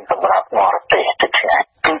មែនសម្រាប់បរទេសទេឆ្ងាយ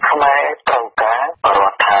គឺខ្មែរត្រូវការរ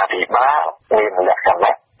ដ្ឋាភិបាលមានលក្ខ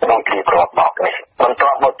ណៈដូចជាប្រវត្តិមកនេះបន្ត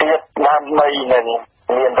មកទៀតដើម្បីនឹង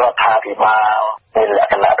មានរដ្ឋាភិបាលមានល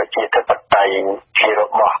ក្ខណៈប្រជាធិបតេយ្យជារ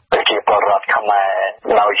បស់ប្រជាពលរដ្ឋខ្មែរ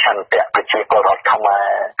ដោយឆន្ទៈប្រជាពលរដ្ឋខ្មែរ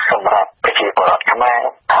សម្រាប់ប្រជាពលរដ្ឋខ្មែរ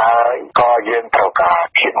ហើយក៏យើងត្រូវការ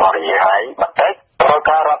ជាបរិយាយបន្តិចត្រូវ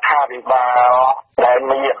ការរដ្ឋាភិបាលដែល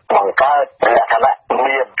មានបង្កើតលក្ខណៈ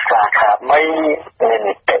មានសាខាមីមាន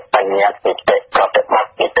នីតិបញ្ញត្តិនីតិប្រតិបត្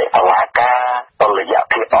តិនីតិបលាការពលរយៈ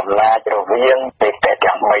ភាពអំណាចរវាងនីតិ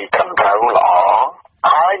ទាំង3ត្រឹមត្រូវល្អ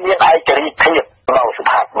ហើយមានឯករាជ្យភាពនៅស្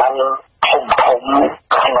ថាប័នធំក្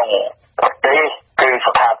នុងប្រទេសគឺ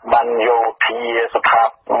ស្ថាប័នយោធាស្ថា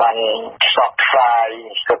ប័នផ្សព្វផ្សាយ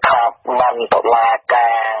ស្ថាប័នតុលាកា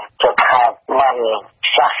រស្ថាប័ន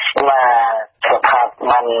សាសនាស្ថា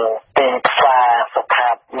ប័នទីផ្សារស្ថា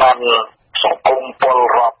ប័នសង្គមពល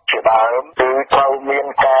រដ្ឋជាដើមគឺត្រូវមាន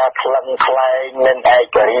ការថ្លឹងថ្លែងនិងឯ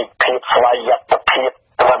ករាជ្យភាពស្វ័យយត្តភាព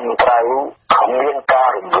ត្រឹមត្រូវគ្មានការ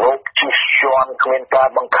រំលោភជិះជាន់គ្មានការ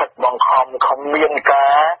បង្ខិតបង្ខំគ្មានកា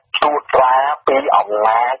រទូតត្រាពីអំ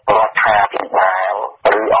ណាចរដ្ឋាភិបាល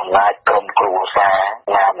ឬអំណាចក្រុមគ្រួសារ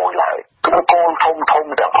ណាមួយឡើយគឺគោលធំ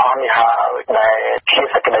ទាំងអស់នេះហើយដែលជា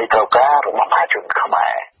សេចក្តីត្រូវការរបស់ប្រជាជនខ្មែ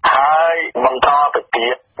រហើយបន្តទៅទៀ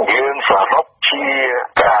តយើងសរុបជា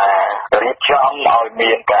ការរៀបចំឲ្យ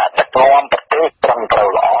មានការដឹកនាំប្រទេសត្រឹមត្រូវ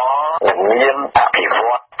ល្អនិងមានអភិវ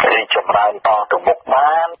ឌ្ឍរីកចម្រើនតទៅមុខ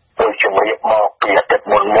បានដោយជំរាបមកពីអតីត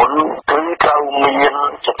មុនគឺត្រូវមាន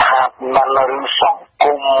ស្ថាប័នឬសង្គ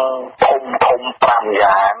មធំ5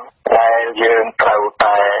យ៉ាងដែលយើងត្រូវ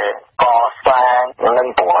តែកសាងនិង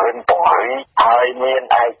ពង្រឹងហើយមាន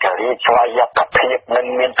ឯករាជ្យស្វ័យយត្តភាពនិង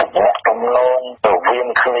មានទំនាក់ទំនងរវាង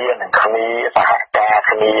គ្នានិងគ្នាសហការ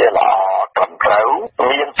គ្នាល្អត្រឹមត្រូវ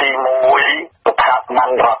មានទី1ស្ថាប័ន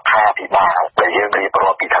រដ្ឋាភិបាលដែលយើងរៀប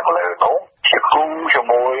រាប់ពីខាងលើនោះជាគូជា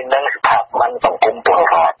មួយនឹងស្ថាប័នសង្គមពល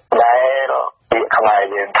រដ្ឋដែលពាក្យខ្មែរ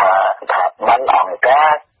យើងថាស្ថាប័នអង្គកា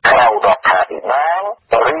រក្រៅរដ្ឋាភិបាល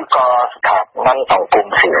ឬក៏ស្ថាប័នសង្គម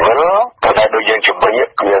ស៊ីវិលតែដូចយើងជម្រាប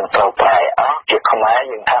យើងត្រូវប្រែអស់ជាខ្មែរ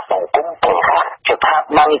យើងថាសង្គមពលរដ្ឋស្ថា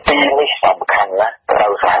ប័នទីនេះសំខាន់ណាស់ត្រូ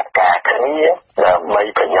វសហការគ្នាដើម្បី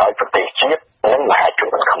ប្រយោជន៍ប្រទេសជាតិនិងមហាជ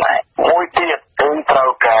នខ្មែរមួយទៀតគឺត្រូវ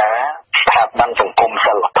ការស្ថាប័នសង្គម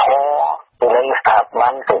សិលធម៌និងស្ថាប័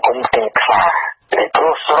នសង្គមទីផ្សារពីព្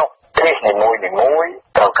រោះស្រុកប្រទេសនីមួយ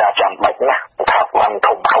ត្រូវការចាំបាច់ណាស់ស្ថាប័ន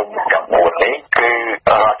ធំទាំង4នេះគឺ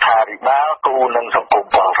រដ្ឋាភិបាលគូនឹងសង្គម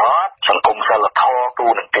ពលរដ្ឋសង្គមសិលធម៌គូ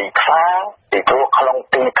នឹងទីផ្សារពីព្រោះក្នុង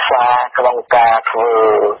ទីផ្សារក្នុងការធ្វើ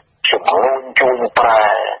ជំនួញជួញប្រែ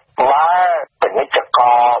បើពាណិជ្ជក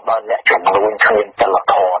របើអ្នកជំនួញគ្មានសិល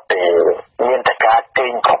ធម៌ទេមានតែការកេ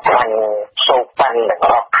ងប្រវ័ញ្ចសូកប៉ាន់នឹង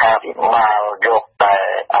រដ្ឋាភិបាលយកតែ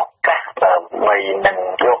ឱកាសដើម្បីនឹង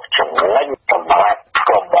យកចំណេញសម្រាប់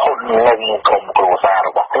ក្រុមហ៊ុននិងក្រុមគ្រួសាររ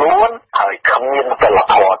បស់ខ្លួនហើយគ្មានសិល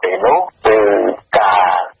ធម៌ទេនោះគឺកា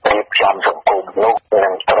ររៀបចំសង្គមនោះនឹ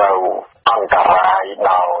ងត្រូវអន្តរាយ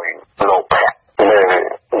ដោយលោភៈលើ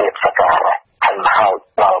លៀបសក្ការៈហើយ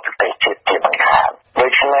ដល់ប្រទេសជាតិជាមិនខានដូ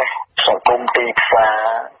ច្នេះសង្គមទីផ្សារ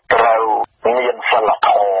ត្រូវមានសិលធ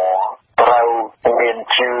ម៌ត្រូវមាន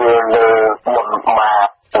ជឿលើមុនមាត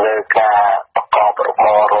លើការប្រកបរប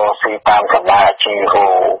ររកស៊ីតាមសមាជីវ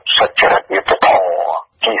សុចរិតយុត្តិធម៌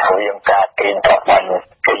ជារៀងការកេងប្រវ័ញ្ច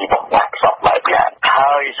ពីបំផាត់សពបែបយ៉ាង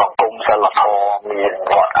ហើយសង្គមសិលធម៌មាន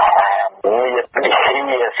វត្តអារាមមានវិធី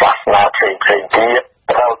សាសនាផ្សេងទៀត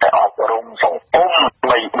ត្រូវតែអប់រំសង្គម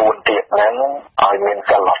3-4ទៀតហ្នឹងឲ្យមាន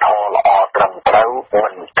សិលធម៌ល្អត្រឹមត្រូវមិ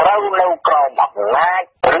នត្រូវនៅក្រោមអំណាច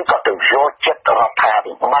ឬក៏ទៅយកចិត្តរដ្ឋា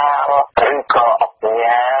ភិបាលឬក៏អង្គ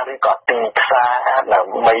ការឬក៏ទីផ្សារដើ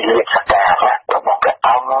ម្បីលៀបសក្ការៈរបស់ព្រះអ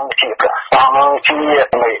ង្គជាព្រះសង្ឃជា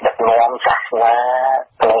មេដឹកនាំសាសនា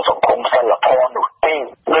ក្នុងសង្គមសិលធម៌នោះទេ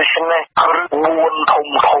ដូច្នេះគ្រឹះ4ធំ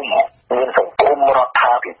មានសង្គមរដ្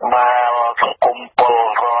ឋាភិបាលសង្គមពល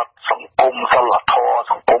រដ្ឋសង្គមសិលធម៌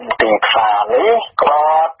សង្គមទីផ្សារនេះក៏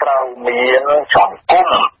ត្រូវមានសង្គម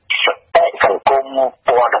សង្គម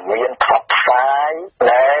ព័ត៌មានផ្សព្វផ្សាយ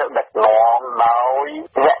ដែលដឹកនាំដោយ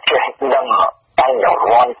អ្នកចេះដឹងបញ្ញ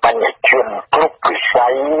វន្តបញ្ញជនគ្រប់វិស័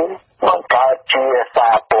យបង្កើតជាសា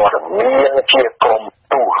រព័ត៌មានជាក្រុម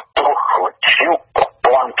ទូរទស្សន៍វិទ្យុប្រ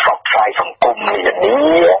ព័ន្ធផ្សព្វផ្សាយសង្គមនា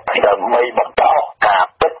នាដើម្បីបំផុសការ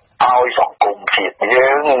ពិតឲ្យសង្គមជាតិយើ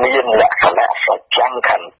ងមានលក្ខណៈសច្ចំ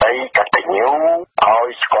ខន្តីកតញ្ញូឲ្យ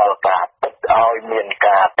ស្គាល់ការពិតឲ្យមាន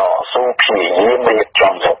ការតស៊ូព្យាយាមរៀប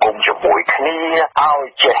ចំសង្គមជាមួយគ្នាឲ្យ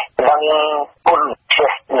ចេះដឹងគុណ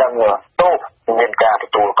ចេះដឹងទោសមានការទ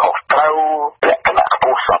ទួលខុសត្រូវលក្ខណៈខ្ព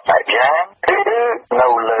ស់សពបែបយ៉ាងគឺនៅ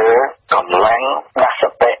លើរ កម្លាំងដាស់ស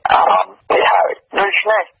តិអារម្មណ៍នេះហើយដូច្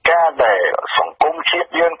នេះការដែលសង្គមជាតិ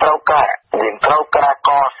យើងត្រូវការ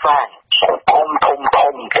កសាងសង្គមធំ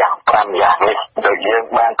ទាំង5យ៉ាងនេះដោយយើង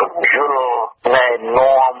បានពន្យល់ណែ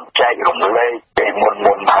នាំចែករំលែកពី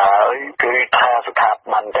មុនហើយគឺថាស្ថា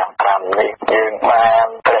ប័នទាំង5នេះយើងបាន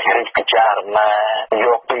ត្រិះរិះពិចារណាយ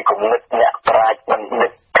កពីគំនិតអ្នកប្រាជ្ញបណ្ឌិ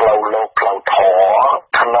តផ្លូវលោកផ្លូវធម៌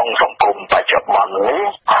ក្នុងសង្គមបច្ចុប្បន្ននេះ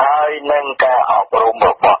ហើយនឹងការអប់រំរ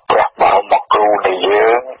បស់ព្រះបរមគ្រូដែលយើ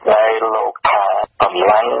ងដែលលោកថាកម្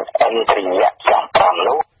លាំងឥន្ទ្រិយទាំង5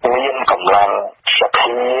នោះមានកម្លាំងសទ្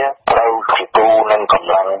ធាត្រូវជាគូនឹងក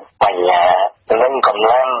ម្លាំងបញ្ញានិងកម្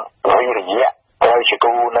លាំងវិរិយៈត្រូវជា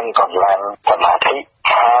គូនឹងកម្លាំងសមាធិ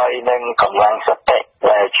ហើយនឹងកម្លាំងសតិ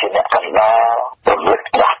ដែលជាអ្នកកណ្ដាលរំលឹក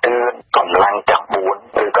ដាស់តឿនកម្លាំងទាំង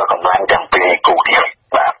4ឬក៏កម្លាំងទាំង2គូនេះ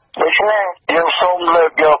បាទដូច្នេះយើងសូមលើ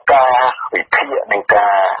កយកការវិភាគនិងកា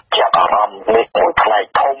រចាប់អារម្មណ៍នេះមួយផ្នែក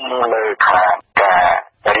ធំលើខាងការ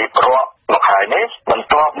រៀបរាប់មកហើយនេះបន្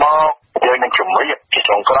ទាប់មកយើងនឹងជម្រាបជា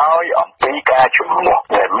ចុងក្រោយអំពីការជំនួស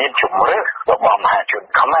ដែលមានជំរឿសរបស់មហាជន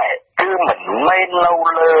ខ្មែរគឺមិនមែននៅ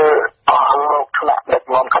លើអស់លោកថ្នាក់ដឹក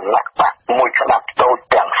នាំគណៈបកមួយក្តាប់ដូច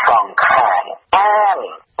ទាំងសងខាងបាន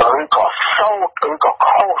ឬក៏សោតឬក៏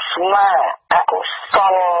ខុសស្នាអកុស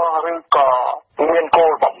លឬក៏មានគោ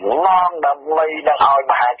លបំណងដើម្បីនឹងឲ្យ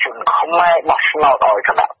មហាជនខ្មែរបោះឆ្នោតឲ្យ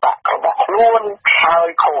គណៈបករបស់ខ្លួនហើយ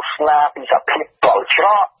ឃោសនាពីសភាពតលច្រ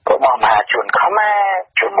ករបស់មហាជនខ្មែរ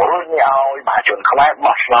ជំរុញឲ្យមហាជនខ្មែរ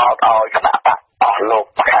បោះឆ្នោតឲ្យគណៈបកអស់លោក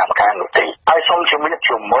ម្ខាងនោះទេហើយសូមជំរាប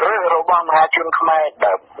ជំរឿសរបស់មហាជនខ្មែរ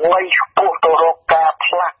ដើម្បីឆ្ពោះទៅរកការ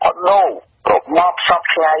ផ្លាស់ប្ដូររបបសព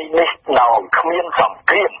ថ្ងៃនេះដោយគ្មានសង្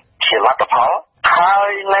គ្រាមជាលទ្ធផលហើ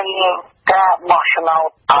យនឹងការបោះឆ្នោត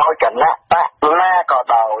ឲ្យគណៈបកណាក៏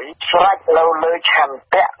ដោយស្រេចនៅលើឆន្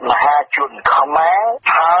ទៈមហាជនខ្មែរ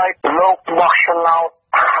ហើយលោកបោះឆ្នោត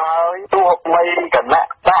ហើយទោះបីគណៈ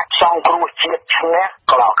បកសង្គ្រោះជាតិឈ្នះ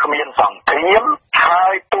ក៏គ្មានសង្គ្រាមហើ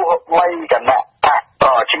យទោះបីគណៈបកប្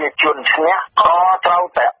រជាជនឈ្នះក៏ត្រូវ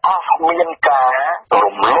តែអស់មានការ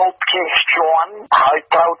រំលោភជិះជាន់ហើយ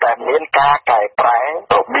ត្រូវតែមានការកែប្រែរ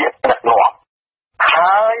បៀបដឹកនាំ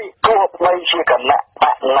ហើយទោះបីជាគណៈប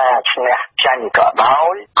កណាឈ្នះចាញ់ក៏ដោ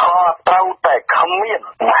យក៏ត្រូវតែគ្មាន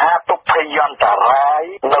មហាទុក្ខយន្តរាយ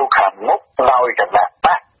នៅខាងមុខដោយគណៈប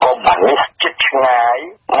កកុម្មុយនីសជិតឆ្ងាយ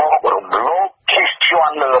មករំលោភជិះជា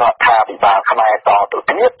ន់លើរដ្ឋាភិបាលខ្មែរតទៅ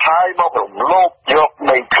ទៀតហើយមករំលោភយក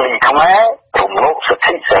ដីធ្លីខ្មែររំលោភសិទ្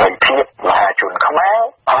ធិសេរីភាពមហាជនខ្មែរ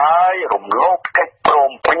ហើយរំលោភកិច្ចព្រ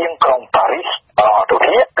មព្រៀងក្រុងប៉ារីសទៅ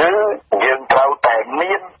ទៀតគឺយើងត្រូវតែ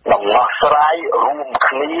មានដំណោះស្រាយរួម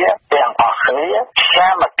គ្នាទាំងអស់គ្នាសា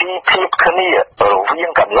មគ្គីភាពគ្នារវា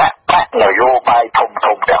ងគណៈបកនយោបាយធំ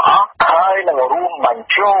ទាំងអស់ហើយនឹងរួមបញ្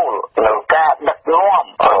ចូលនៅការដឹកនាំ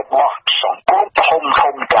របស់សង្គម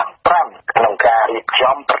ធំទាំង5ក្នុងការរៀប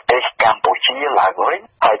ចំប្រទេសកម្ពុជាឡើងវិញ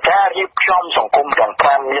ហើយការរៀបចំសង្គមទាំង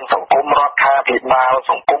5មានសង្គមរដ្ឋាភិបាល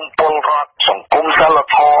សង្គមពលរដ្ឋសង្គមសិល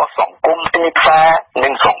ធម៌សង្គមទីផ្សារនិ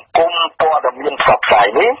ងសង្គមព័ត៌មានផ្សព្វផ្សាយ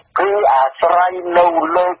នេះគឺអាស្រ័យនៅ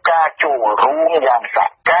លើការចូលរួមយ៉ាងស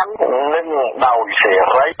កម្មនិងដោយសេ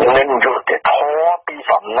រីនិងយុត្តិធម៌ពី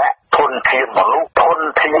សំណាក់ធនធានមនុស្សធន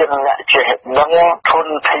ធានអ្នកចេះដឹងធន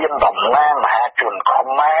ធានតំណាងមហាជនខ្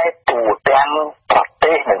មែរទូទាំងប្រ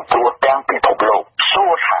ទេសនិងទូទាំងពិភពលោកសួ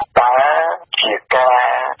រថាតើជាការ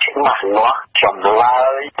ច្បាស់លាស់ចម្លើ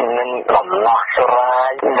យនិងដំណោះស្រា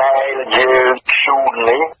យដែលយើងជូន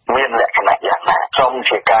នេះមានលក្ខណៈយ៉ាងណាសូម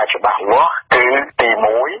ជាការច្បាស់លាស់គឺទី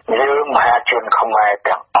1យើងមហាជនខ្មែរ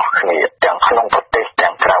ទាំងអស់គ្នាទាំងក្នុងប្រទេស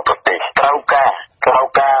ទាំងក្រៅប្រទេសត្រូវការ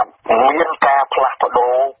មានការផ្លាស់ប្ដូ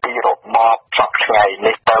រពីរបបសពថ្ងៃ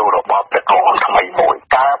នេះទៅរបបដឹកនាំថ្មីមួយ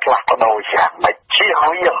ការផ្លាស់ប្ដូរយ៉ាងម៉េចជៀស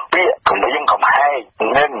វាងពាក្យគំរាមកំហែង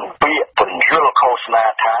និងពាក្យពន្យល់ឃោសនា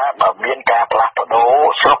ថាបើមានការផ្លាស់ប្ដូរ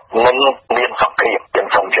ស្រុកនឹងមានសង្គ្រាមទាំង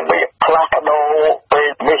សូមជំរាបផ្លាស់ប្ដូរពេល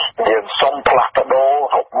នេះយើងសូមផ្លាស់ប្ដូរ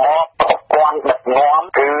របបប្រព័ន្ធដឹកនាំ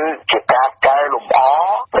គឺជាការកែលម្អ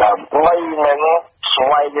ដើម្បីនឹងស្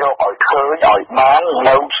វែងរកឲ្យឃើញឲ្យបាន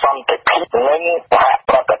នៅសន្តិភាពនិងសហ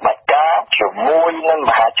ប្រតិបត្តិការជាមួយនឹង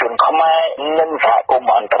មហាជនខ្មែរនិងសហគម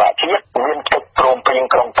ន៍អន្តរជាតិមានកិច្ចព្រមព្រៀង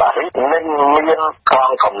ក្រុងប៉ារីសនិងមានកង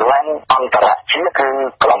កម្លាំងអន្តរជាតិគឺ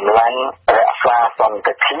កម្លាំងរក្សាសន្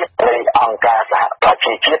តិភាពនៃអង្គការសហប្រ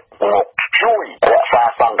ជាជាតិមកជួយរក្សា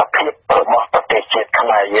សន្តិភាពរបស់ប្រទេសជាតិខ្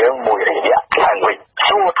មែរយើងមួយរយៈឡើងវិញ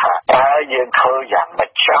សួរថាតើយើងធ្វើយ៉ាងម៉េ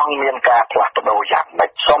ចចង់មានការផ្លាស់ប្ដូរយ៉ាងម៉េ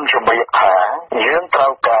ចសូមជម្រាបថាយើងត្រូ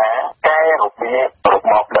វការកែរបៀបរ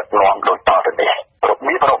បបដឹកនាំដូចតទៅនេះរ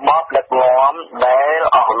បៀបរបបដឹកនាំដែល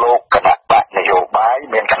អស់លោកគណៈបកនយោបាយ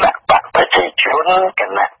មានគណៈបកប្រជាជនគ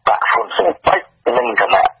ណៈបកហ៊ុនស៊ិនប៉ិចនិងគ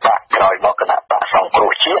ណៈបកក្រោយមកគណៈបកសង្គ្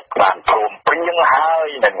រោះជាតិ ជាតិបានព្រមព្រៀងហើយ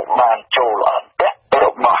នឹងបានចូលអន្តៈរ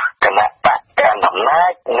បស់គណៈបកកណ្ដាលអំណា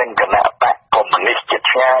ចនិងគណៈបកកុម្មុយនីសជាតិ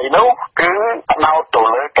ឆ្ងាយនោះគឺផ្ដោតទៅ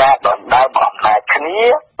លើការដណ្ដើមអំណាចគ្នា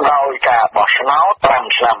ដោយការបោះឆ្នោត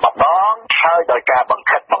5ឆ្នាំម្ដងហើយដោយការបង្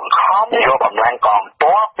ខិតបង្ខំយកកម្លាំងកង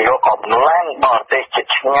ទ័ពយកកម្លាំងបរទេសជាតិ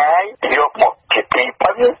ឆ្ងាយយកមកជាទី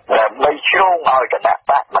ពឹងដើម្បីជ្រងឲ្យគណៈ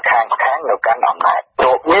បកម្ខាងនៅកាន់អំណាចរ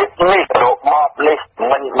បៀបនេះរបបនេះ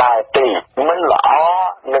មិនដើរទេមិនល្អ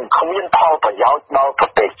នឹងគ្មានផលប្រយោជន៍ដល់ប្រ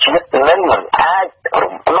ទេសជាតិនិងមិនអាច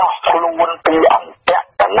រំដោះខ្លួនពីអន្តៈ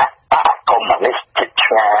គណៈបកកុម្មុយនីសជាតិ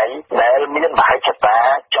ឆ្ងាយដែលមានមហិច្ឆតា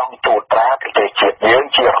ចង់ត្រួតត្រាប្រទេសជាតិយើង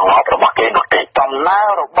ជារបបរបស់គេនោះទេដំណើរ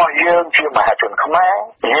របស់យើងជាមហាជនខ្មែរ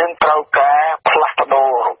យើងត្រូវការផ្លាស់ប្ដូរ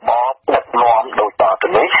របបដឹកនាំដូចតទៅ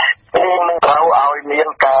នេះនឹងត្រូវឲ្យមាន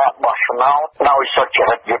ការបោះឆ្នោតដោយសុច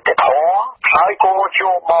រិតយុត្តិធម៌ហើយគោលជ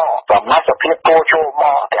បសមាជិកភាពគោលជប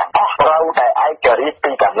ទាំងអស់ត្រូវតែឯករាជ្យ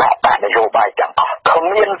ពីគណៈបកនយោបាយទាំងអស់គ្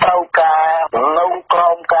មានត្រូវការនៅក្រោ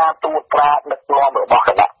មការត្រួតត្រាដឹកនាំរបស់គ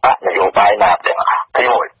ណៈបកនយោបាយណាទាំងអស់ទី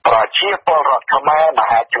មួយប្រជាពលរដ្ឋខ្មែរម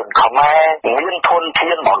ហាជនខ្មែរមានធន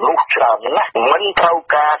ធានមនុស្សច្រើនណាស់មិនត្រូវ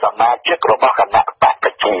ការសមាជិករបស់គណៈបកប្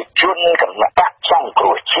រជាជនគណៈបកសង្គ្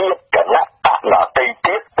រោះជាតិគណៈបកដទៃ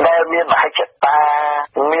ទៀតដែលមានមហិច្ឆតា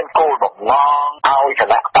មានគោលបំណងឲ្យគ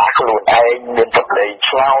ណៈបកខ្លួនឯងមានសម្លេង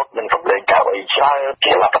ឆ្នោតនិងសម្លេងកៅអីច្រើន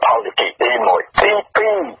ជាលទ្ធផលទី1ទី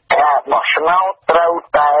2ការបោះឆ្នោតត្រូវ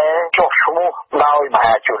តែចុះឈ្មោះដោយម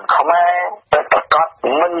ហាជនខ្មែរតែប្រកាស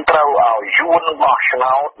មិនត្រូវឲ្យយួនបោះឆ្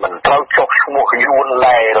នោតមិនត្រូវចុះឈ្មោះយួន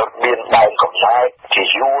ដែលមានដើមកំណើតជា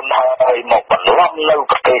យួនហើយមកបន្លំនៅ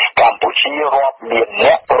ប្រទេសកម្ពុជារាប់លាន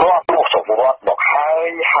អ្នករាប់ទសវត្សរ៍មក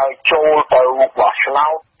ហើយចូលទៅបោះឆ្នោ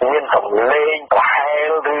តមានសម្លេងប្រហែ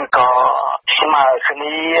លឬក៏ស្មើគ្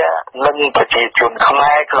នានឹងប្រជាជនខ្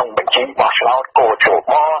មែរក្នុងបញ្ជីបោះឆ្នោតគោលជ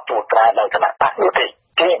បត្រួតត្រាដោយគណៈបកនោះទេ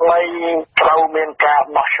ទី3ត្រូវមានការ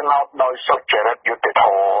បោះឆ្នោតដោយសុចរិតយុត្តិធ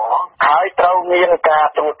ម៌ហើយត្រូវមានការ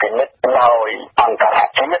ត្រួតពិនិត្យដោយអន្តរ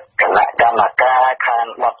ជាតិគណៈកម្មការខាង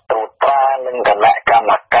បទត្រួតត្រានិងគណៈកម្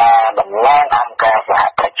មការតំណាងអង្គការសហ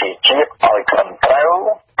ប្រជាជាតិឲ្យត្រឹមត្រូវ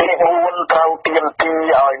ទី4ត្រូវទាមទា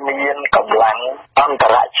រឲ្យមានកម្លាំងអន្ត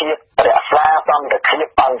រជាតិរក្សាសន្តិភាព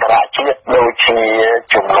អន្តរជាតិដូចជា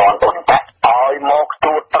ជំនាន់អ៊ុនតាក់ឲ្យមកត្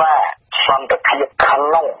រួតត្រាសន្តិភាពក្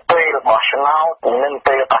នុងពេលបោះឆ្នោតនិង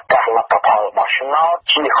ពេលប្រកាសលទ្ធផលបោះឆ្នោត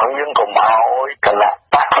ជារឿងកុំឲ្យគណៈ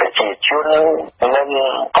បកប្រជាជននិង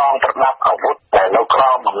កងប្រដាប់អាវុធដែលនៅក្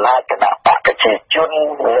រោមអំណាចគណៈបកប្រជាជន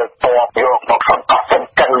លើកតបយកមកសង្កត់ស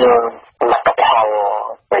ង្កិនលទ្ធផល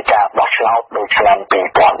នៃការបោះឆ្នោតនៅឆ្នាំ2013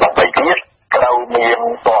ទៀតត្រូវមាន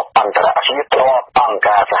បបអន្តរជាតិរាប់អង្គ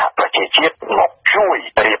ការសហប្រជាជាតិមកជួយ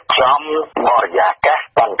រៀបចំបរិយាកាស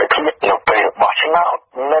សន្តិភាពនៅពេលបោះឆ្នោត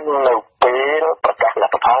និងនៅពេលប្រកាសល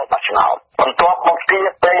ទ្ធផលបោះឆ្នោតបន្ទាប់មកទៀត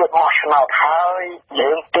ពេលបោះឆ្នោតហើយយើ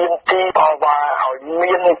ងទាមទារឲ្យ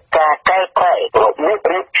មានការកែប្រែរបៀប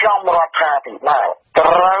រៀបចំរដ្ឋាភិបាលត្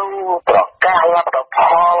រូវប្រកាសលទ្ធផ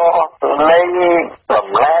លនៃតំ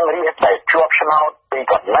ណាងរាស្ត្រដែលជាប់ឆ្នោតពី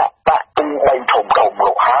គណៈបកទី3ធំ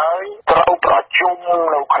នោះហើយត្រូវប្រជុំ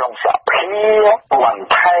នៅក្នុងសភាបន្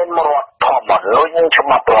ថែមរដ្ឋធម្មនុញ្ញច្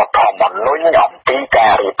បាប់រដ្ឋធម្មនុញ្ញអំពីកា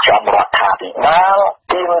ររៀបចំរដ្ឋាភិបាល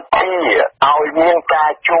ទាមទារឲ្យមានកា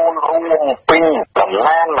រចូលរួមពីតំ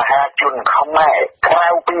ណាងមហាជនខ្មែរក្រៅ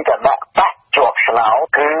ពីគណៈបកជាប់ឆ្នោត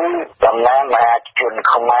គឺតំណាងមហាជន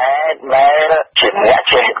ខ្មែរដែលជាអ្នក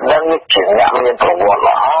ចេះដឹងជាអ្នកមានប្រវត្តិ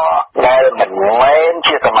ល្អដែលមិនមែន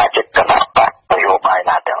ជាសមាជិកគណៈបកនយោបាយ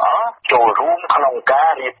ណាទាំងអស់ចូលរួមក្នុងការ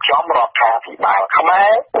រៀបចំរដ្ឋាភិបាលខ្មែ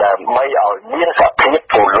រដើម្បីឲ្យមានសភាព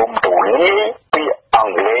ទូលំទូលាយពាក្យអ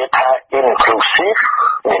ង់គ្លេសថា inclusive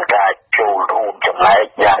មានការចូលរួមចំណែក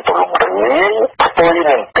យ៉ាងទូលំទូលាយផ្ទុយ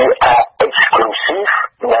នឹងពាក្យថា exclusive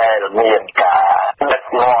ដែលមានការដឹក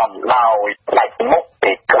នាំដោយដាច់មុខ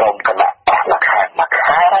ពីក្រុមគណៈបកម្ខា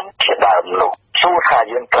ងជាដើមនោះសួរថា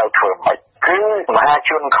យើងត្រូវធ្វើម៉េចគឺមហា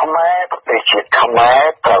ជនខ្មែរប្រទេសជាតិខ្មែរ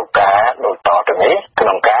ត្រូវការដូចតទៅនេះក្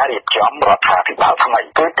នុងការរៀបចំរដ្ឋាភិបាលថ្មី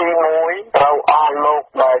គឺទី1ត្រូវអស់លោក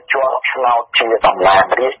ដែលជាប់ឆ្នោតជាតំណាង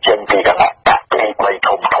រាស្ត្រចេញពីគណៈបកទី3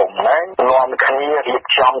ធំហ្នឹងនាំគ្នារៀប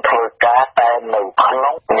ចំធ្វើការតែនៅក្នុ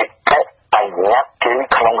ងនីតិបញ្ញត្តិគឺ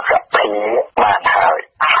ក្នុងសភាបានហើយ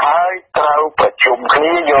ត្រូវប្រជុំគ្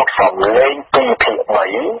នាយកសម្លេង2ភាគ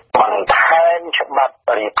3បន្ថែមច្បាប់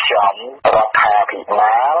រៀបចំរដ្ឋាភិ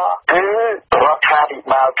បាលគឺរដ្ឋាភិ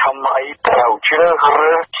បាលថ្មីត្រូវជ្រើស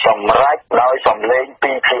រើសសម្រេចដោយសម្លេង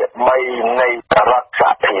2ភាគ3នៃរដ្ឋស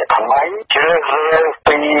ភាថ្មីជ្រើសរើស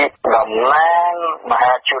ពីតំណាងម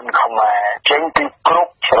ហាជនខ្មែរចេញពីគ្រ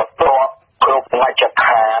ប់ស្រទាប់គ្រប់មជ្ឈដ្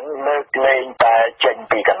ឋានលើកលែងតែចេញ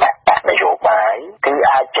ពីគណៈបកនយោបាយគឺ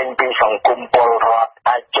អាចចេញពីសង្គមពលរដ្ឋ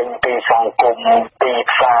អាចចេញ ង្គមទី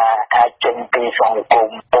ផ្សារអាចចេញពីសង្គ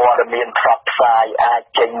មព័ត៌មានផ្សព្វផ្សាយអាច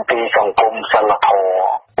ចេញពីសង្គមសិលធ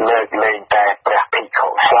ម៌លើកលែងតែព្រះភិក្ខុ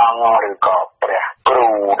សង្ឃឬក៏ព្រះគ្រូ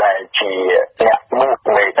ដែលជាអ្នកមុខ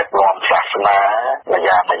នៃដឹកនាំសាសនាម្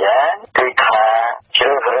យ៉ាងគឺថាជ្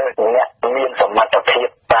រើសរើសអ្នកមានសមត្ថភាព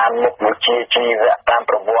តាមមុខវិជ្ជាជីវៈតាម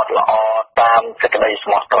ប្រវត្តិល្អតាមសេចក្តីស្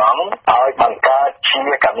មោះត្រង់ឲ្យបង្កើតជា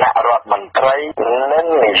គណៈរដ្ឋមន្ត្រីនិង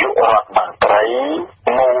នាយករដ្ឋមន្ត្រី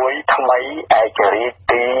មួយថ្មីឯករាជ្យ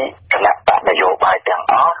ពីគណៈបកនយោបាយទាំង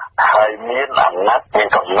អស់ហើយមានអំណាចមាន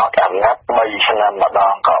កំណត់អំណាច3ឆ្នាំម្ដ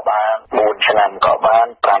ងក៏បាន4ឆ្នាំក៏បាន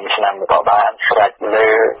5ឆ្នាំក៏បានស្រេច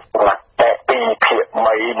លើមតិ2ភាគ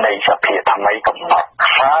3នៃសភាថ្មីកំណត់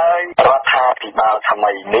ហើយរដ្ឋាភិបាលថ្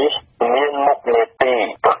មីនេះមានមុខនីតិ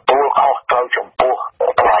ទទួលខុសត្រូវចំពោះ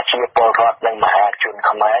ប្រជាពលរដ្ឋនិងមហាជន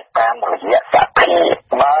ខ្មែរតាមរយៈសភា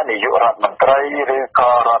បើនាយករដ្ឋមន្ត្រីឬ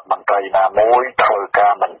ក៏រដ្ឋមន្ត្រីណាមួយធ្វើកា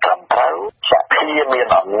រមិនត្រឹមត្រូវសភាមាន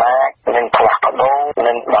អំណាចនឹងផ្លាស់ប្ដូរ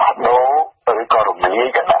និងដោះដូរឬក៏រំលាយ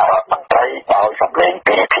គណៈរដ្ឋមន្ត្រីដោយសម្លេង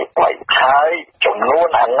ពីភាគ3ហើយចំនួន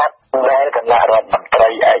អាណត្តិដែលគណៈរដ្ឋមន្ត្រី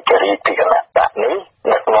ឯករាជ្យពីគណៈបកនេះ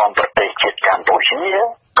ដឹកនាំប្រទេសជាតិកម្ពុជា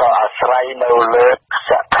ក៏អាស្រ័យនៅលើ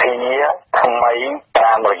សភាថ្មី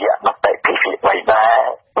តាមរយៈមតិពីភាគ3ដែរ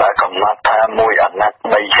ដែលកំណត់ថាមួយអាណត្តិ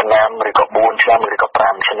3ឆ្នាំឬក៏4ឆ្នាំឬក៏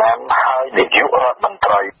5ឆ្នាំហើយនាយករដ្ឋមន្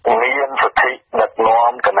ត្រីមានសិទ្ធិដឹក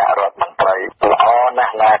នាំគណៈរដ្ឋមន្ត្រីល្អណា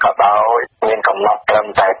ស់ណាក៏ដោយមានកំណត់ត្រឹម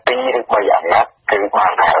តែ2ឬ3អាណត្តិគឺបា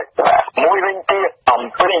នហើយមួយវិញទៀតអំ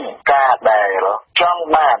ពីការដែលចង់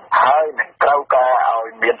បានហើយនឹងត្រូវការឲ្យ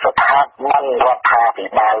មានស្ថាប័នរដ្ឋាភិ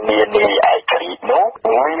បាលនានាឯករាជ្យនោះ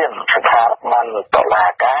មានស្ថាប័នតុលា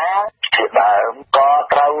ការជាដើមក៏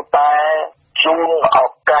ត្រូវតែជួនឱ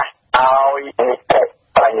កាសឲ្យនីតិ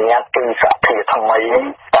បញ្ញត្តិគឺសភាថ្មី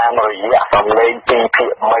តាមរយៈសម្លេង2ភា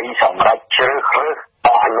គ3សម្រាប់ជ្រើសរើសអ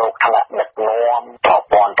ស់លោកថ្នាក់ដឹកនាំប្រ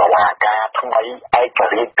ព័ន្ធតុលាការថ្មីឯក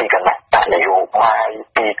រាជ្យពីគណៈបកនយោបាយ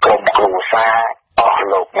ពីក្រមគ្រួសារអស់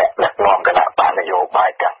លោកអ្នកដឹកនាំគណៈបកនយោបាយ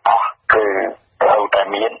ទាំងអស់គឺត្រូវតែ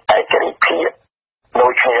មានឯករាជ្យភាពដូ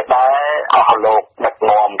ចគ្នាដែរអស់លោកដឹក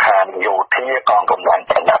នាំខាងយោធាកងកម្លាំង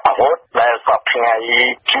ប្រដាប់អាវុធដែលសពថ្ងៃ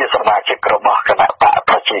ជាសមាជិករបស់គណៈបក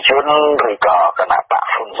ប្រជាជនឬក៏គណៈបក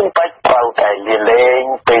ហ៊ុនស៊ុនប៉ិចត្រូវតែលាលែង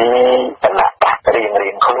ពីគណៈបករៀ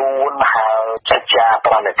ងខ្លួនហើយសច្ចា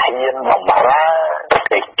ប្រណិធានបម្រើប្រ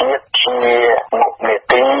ទេសជាតិជាមុខនី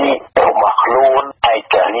តិរបស់ខ្លួនឯ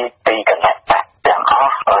ករាជ្យពីគណៈបកទាំងអ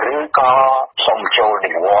ស់ឬក៏សូមចូល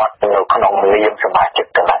និវត្តន៍នៅក្នុងនាមសមាជិក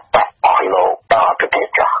គណៈបកអស់លោកតទៅទៀត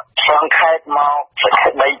ចា៎សង្ខេបមកសេច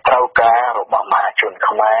ក្តីត្រូវការរបស់មហាជន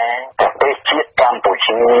ខ្មែរប្រទេសជាតិកម្ពុ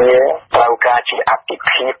ជាត្រូវការជាអតិ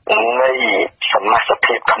ភិបនៃសមាជិក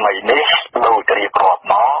ភាពថ្មីនេះដូចរៀបរាប់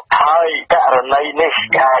មកហើយករណីនេះ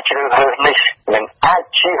ការជ្រើសរើសនេះនឹងអាច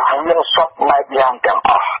ជារឿងសពបែបយ៉ាងទាំង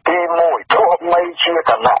អស់ទី1ទោះបីជា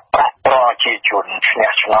គណៈបកប្រជាជនឈ្នះ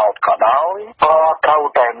ឆ្នោតក៏ដោយក៏ត្រូវ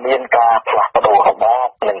តែមានការផ្លាស់ប្ដូររបប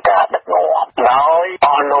និងការដឹកនាំដោយអ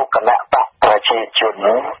ស់លោកគណៈបកប្រជាជន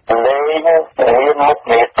លែងមានមុខ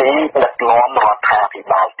នីតិដឹកនាំរដ្ឋាភិ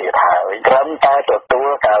បាលទៀតហើយត្រឹមតែទទួល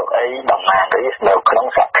កៅអីតំណាងរាស្ត្រនៅក្នុង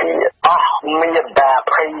សភាអស់មានការ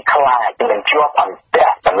ភ័យខ្លាចនឹងជាប់អន្តៈ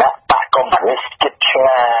គណៈបកកុម្មុយនីសជិតឆ្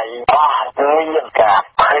ងាយអស់មានការ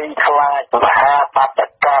ភ័យខ្លាចមហាបាត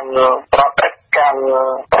កម្មប្រតិកម្ម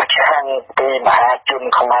ប្រឆាំងពីមហាជន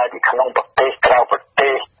ខ្មែរពីក្នុងប្រទេសក្រៅប្រទេ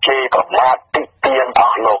សជេរប្រមាថតិទៀនអ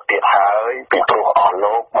ស់លោកទៀតហើយពីព្រោះអស់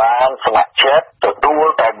លោកបានស្ម័គ្រចិត្តទទួល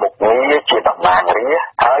តែមុខងារជាតំណាងរាស្ត្រ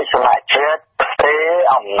ហើយស្ម័គ្រចិត្តទេ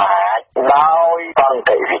អំណាចដោយសន្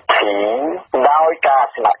តិវិធីដោយការ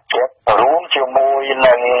ស្ម័គ្រចិត្តរួមជាមួយ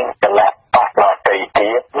នឹងគណៈបកដទៃទៀ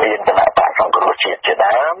តមានគណៈបកសង្គ្រោះជាតិជា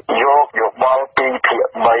ដើមយកយោបល់2ភាគ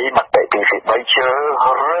3មតិ2ភាគ3ជើ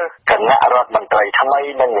រើសគណៈរដ្ឋមន្ត្រីថ្មី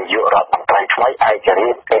និងនាយករដ្ឋមន្ត្រីថ្មីឯករា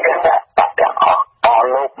ជ្យពីគណៈបកទាំងអស់អស់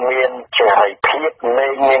លោកមានសេរីភាពលែ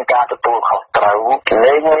ងមានការទទួលខុសត្រូវ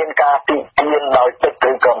លែងមានការទីទានដោយទឹក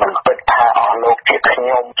ឬក៏មិនពិតថាអស់លោកជាខ្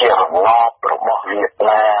ញុំជារងប់របស់វៀត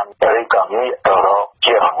ណាមឬក៏ងាកទៅរក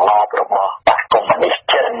ជារងប់របស់បកកុម្មុយនីស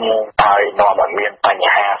ចិនហើយនាំឲ្យមានប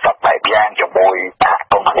ញ្ហាសពបែបយ៉ាងជាមួយបក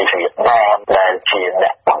កុម្មុយនីសវៀតណាមដែលជាអ្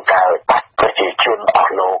នកបង្កើតបកប្រជាជនអ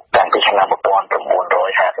ស់លោកតាំងពីឆ្នាំ1951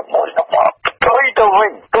នោះមកទៅវិ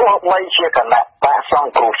ញទោះបីជាគណៈបកស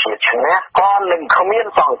ង្គ្រោះជាតិឈ្នះក៏នឹងគ្មាន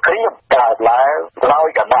សង្គ្រាមកើតឡើងដោយ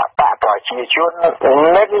គណៈបកប្រជាជន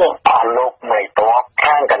និងអស់លោកមេតប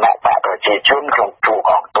ខាងគណៈបកប្រជាជនក្នុងជួរ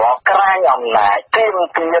កងទ័ពក្រាញអំណាចទាម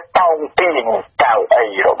ទារតោងទាញកៅអី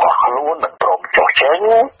របស់ខ្លួនមិនព្រមចុះចេញ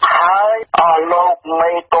ហើយអស់លោក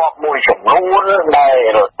មេតបមួយចំនួនដែ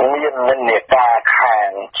លមាននិន្នាការខាង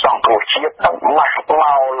សង្គ្រោះជាតិនឹងម៉ាស់មក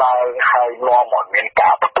ឡើងហើយ ឲ្យមានកា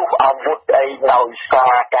រផ្ទុះអាវុធអីដោយសា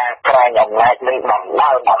រការក្រែងអំណាចនិងដំណើ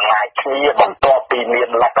រអំណាចគ្នាបន្ទាប់ពីមាន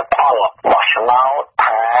លទ្ធផលបោះឆ្នោត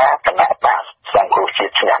ថាគណៈបកសង្គ្រោះជា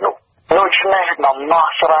តិឈ្នះនោះដូច្នេះដំណោះ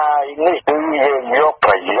ស្រាយនេះគឺយើងយក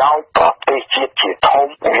ប្រយោជន៍ប្រទេសជាតិជាធំ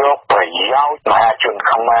យកប្រយោជន៍មហាជន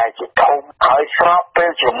ខ្មែរជាធំហើយស្របពេល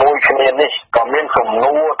ជាមួយគ្នានេះក៏មានសំ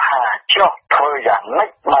ណួរថាចុះធ្វើយ៉ាងម៉េច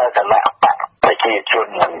បើគណៈបកប្រជាជន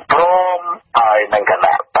មិនព្រមហើយនឹងគ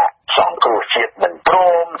ណៈបកសង្គ្រោះជាតិមិនព្រ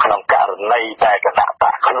មក្នុងករណីដែលគណៈប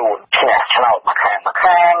កខ្លួនឈ្នះឆ្នោតម្ខាង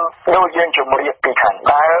ដូចយើងជម្រាបពីខាង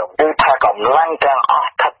ដើមគឺថាកម្លាំងទាំងអស់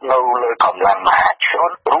ស្ថិតនៅលើកម្លាំងមហាជន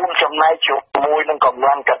រួមចំណែកជាមួយនឹងកម្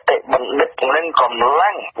លាំងកតិបណ្ឌិតនិងកម្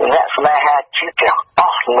លាំងអ្នកស្នេហាជាតិទាំងអ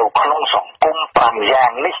ស់នៅក្នុងសង្គម5យ៉ា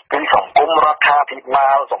ងនេះគឺសង្គមរដ្ឋាភិបា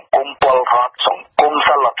លសង្គមពលរដ្ឋសង្គម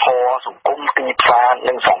សិលធម៌សង្គមទីផ្សារ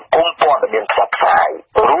និងសង្គមព័ត៌មានផ្សព្វផ្សាយ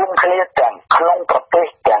រួមគ្នាទាំងក្នុងប្រទេស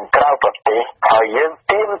ទាំងក្រៅប្រទេសហើយយើង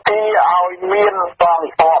ទាមទារឲ្យមានកង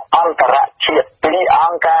ទ័ពអន្តរជាតិពីអ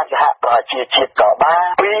ង្គការសហប្រជាជាតិក៏បាន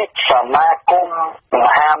ពីសមាគមម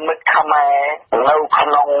ហាមិត្តខ្មែរនៅក្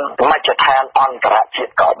នុងមជ្ឈដ្ឋានអន្តរជា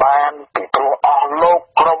តិក៏បានពីព្រោះអស់លោក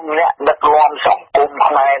ក្រុមអ្នកដឹកនាំសង្គម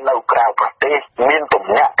ខ្មែរនៅក្រៅប្រទេសមានទំ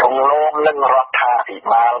នាក់ទំនងនឹងរដ្ឋាភិ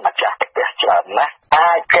បាលម្ចាស់ប្រទេសច្រើនណាស់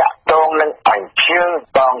អាចតាក់ទងនឹងអញ្ជើញ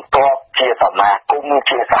កងទ័ពជាសមាគម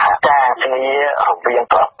ជាសហការគ្នារវាង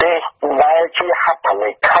ប្រទេសដែលជាហត្ថ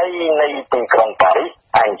លេខីនៃទីក្រុងប៉ារីស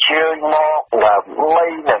អញ្ជើញមកដើម្បី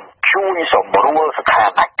នឹងជួយសម្រួលស្ថាន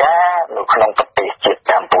ភាពនៅក្នុងប្រទេសជាតិ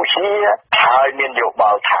កម្ពុជាហើយមានយោប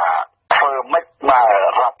ល់ថាធ្វើម៉េចបើ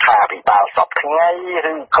រដ្ឋាភិបាលសពថ្ងៃ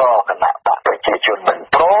ឬក៏គណៈបកប្រជាជនមិន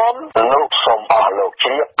ព្រមលោកសូមអស់លោកជ្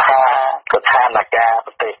រាបថាស្ថានភាព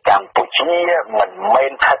ប្រទេសកម្ពុជាមិនមែ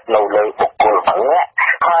នស្ថិតនៅលើបុគ្គលម្នាក់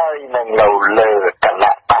ហើយនឹងនៅលើគ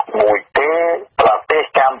ណៈបកមួយទេប្រទេស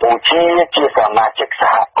កម្ពុជាជាសមាជិកស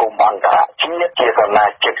ហគមន៍អន្តរជាតិជាសមា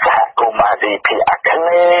ជិកសហគមន៍អាស៊ីភាគអាគ្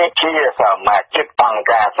នេយ៍ជាសមាជិកអង្គ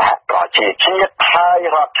ការសហប្រជាជាតិហើយ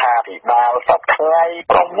រដ្ឋាភិបាលសពថ្ងៃ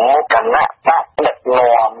ប្រមុខគណៈបកដឹក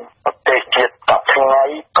នាំប្រទេសជាតិសពថ្ងៃ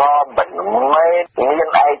ក៏មិនមែនមាន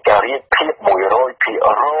ឯករាជ្យភាព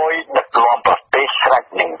 100% ដឹកនាំប្រទេសស្រេច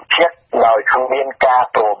នឹងចិត្តដោយគ្មានការ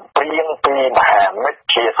ព្រមព្រៀងពីមហាមិត្ត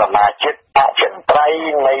ជាសមាជិកអចិន្ត្រៃ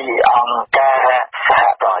យ៍នៃអង្គការសហ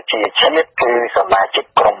ប្រជាជាតិគឺសមាជិក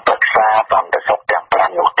ក្រុមប្រឹក្សាសន្តិសុខទាំង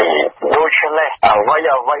5នោះទេដូច្នេះអ្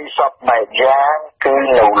វីសពបែបយ៉ាងគឺ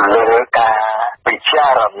នៅលើការពិចា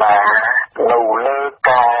រណានៅលើ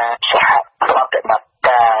ការសហប្រតិបត្តិ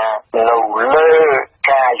ការនៅលើ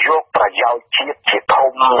ការយកប្រយោជន៍ជាតិជា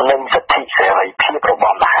ធំនិងសិទ្ធិសេរីភាពរប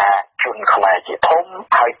ស់មហាជនខ្មែរជាធំ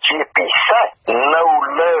ហើយជាពិសេសនៅ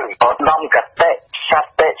លើឧត្តមគតិស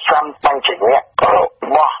តិសម្បញ្ញៈរ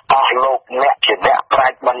បស់អស់លោកអ្នកជាអ្នកប្រា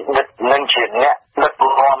ជ្ញបណ្ឌិតនិងជាអ្នកដឹក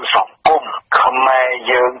នាំសង្គមខ្មែរ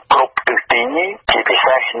យើងគ្រប់ទិសទីជាពិ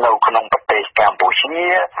សេសនៅក្នុងប្រទេសកម្ពុជា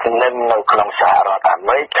និងនៅក្នុងសហរដ្ឋអា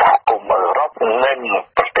មេរិកសហគមន៍អឺរ៉ុបនិង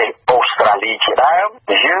ប្រទេសអូស្ត្រាលីជាដើម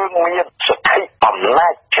យើងមានសិទ្ធិអំណា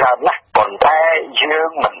ចច្រើនណាស់ប៉ុន្តែយើង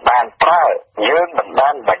មិនបានប្រើយើងមិនបា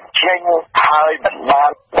នបញ្ចេញហើយមិនបា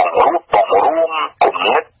នបង្រួបបង្រួមគំ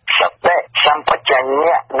និតសតិសម្បជញ្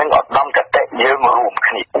ញៈនិងឧត្តមគតិយើងរួម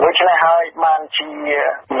គ្នាដូច្នេះហើយបានជា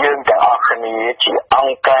យើងទាំងអស់គ្នាជាអ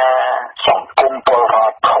ង្គការសង្គមពលរ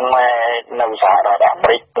ដ្ឋខ្មែរនៅសហរដ្ឋអាមេ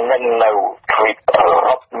រិកនិងនៅទ្វីបអឺ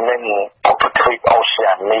រ៉ុបនិងប្រទេសទ្វីបអូសៀ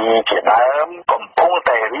នីជាដើមកំពុង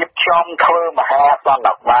តែរៀបចំធ្វើមហាសន្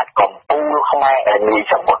និបាតកំពូលខ្មែរឯនី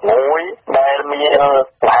សមុទ្រមួយដែលមាន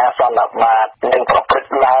មហាសន្និបាតនឹងប្រព្រឹត្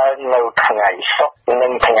តឡើងនៅថ្ងៃសុក្រនិ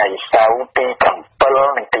ងថ្ងៃសៅរ៍ទី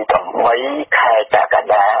7និងទី8ខែកក្ក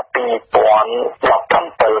ដា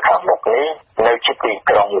2017ខាងមុខនេះនៅជាទី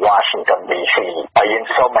ក្រុង Washington DC ហើយយើង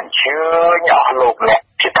សូមអញ្ជើញអស់លោកអ្នក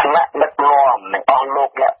ជាថ្នាក់ដឹកនាំនិងអស់លោក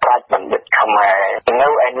អ្នកប្រាជ្ញបណ្ឌិតខ្មែរនៅ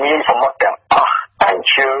ឯនីសមុទ្រទាំងអស់អញ្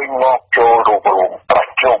ជើញមកចូលរួមប្រ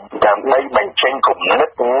ជុំដើម្បីបញ្ចេញគំនិត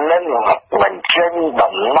និងបញ្ចេញ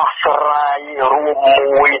ដំណោះស្រាយរួម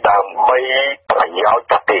មួយដើម្បីប្រយោជន៍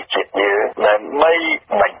ប្រទេសជាតិយើងដើម្បី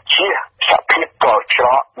បញ្ជាសភាពកលច្រ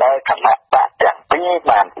កដែលគណៈបកទាំងពីរ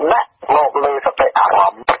បានដាក់មកលើសតិអារ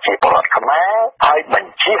ម្មណ៍ប្រជាពលរដ្ឋខ្មែរហើយប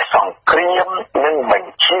ញ្ជាសង្គ្រាមនិងប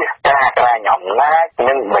ញ្ជាការក្រាញអំណាច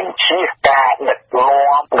និងបញ្ជាការដឹក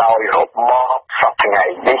នាំដោយរបបសពថ្ងៃ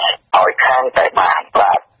នេះឲ្យខាងតែបាន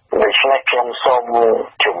បាទដូច្នេះខ្ញុំសូម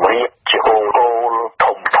ជម្រាបជាហូរ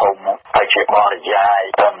ធំហើយជាបរិយាយ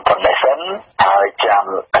ត្រឹមប៉ុណ្ណេះសិនហើយចាំ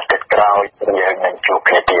អាទិត្យក្រោយយើងនឹងជួប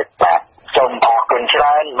គ្នាទៀតបាទ សូមអរគុណច្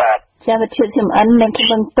រើនបាទចាវិទ្យុ CMN និងខ្ញុំ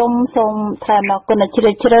នឹងទុំសូមថ្លែងអំណរគុណជ្រា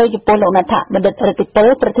លជ្រៅចំពោះលោកនាថបណ្ឌិតរិទ្ធិពល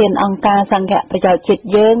ប្រធានអង្គការសង្ឃប្រយោជន៍ជាតិ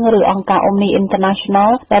យើងឬអង្គការ Omni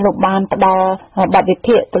International ដែលលោកបានផ្ដល់បទវិ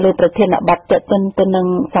ភាគទៅលើប្រធានបទទាក់ទិនទៅនឹង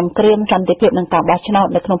សង្គ្រាមសន្តិភាពនិងការបោះឆ្នោត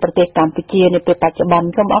នៅក្នុងប្រទេសកម្ពុជានាពេលបច្ចុប្បន្ន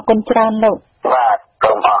សូមអរគុណច្រើនលោកបាទ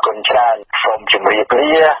សូមអរគុណច្រើនសូមជម្រាប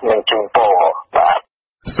លានិងជូនពរបាទ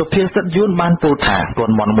សុភាសិតយួនបានពោលថាកូ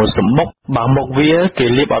នមន់មួយសំមុខបើមុខវាគេ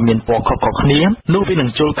លាបឲ្យមានពណ៌ខុសៗគ្នានោះវានឹង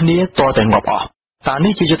ជុលគ្នាតតែងាប់អស់តើ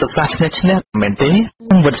នេះជាយុទ្ធសាស្ត្រឈ្នះមែនទេ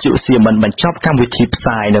វិទ្យុ CMN បញ្ចប់កម្មវិធីផ្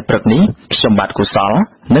សាយនៅព្រឹកនេះខ្ញុំបាទកុសល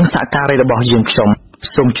និងសហការីរបស់យើងខ្ញុំ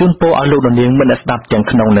សូមជូនពរឲ្យលោកនាងមានស្ដាប់ទាំង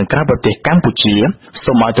ក្នុងនិងក្រៅប្រទេសកម្ពុជា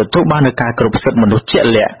សូមឲ្យទទួលបាននូវការគោរពសិទ្ធិមនុស្សជាក់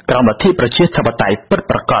លាក់ក្រោមលទ្ធិប្រជាធិបតេយ្យពិត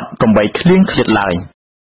ប្រាកដកុំបីឃ្លៀងឃ្លាតឡើយ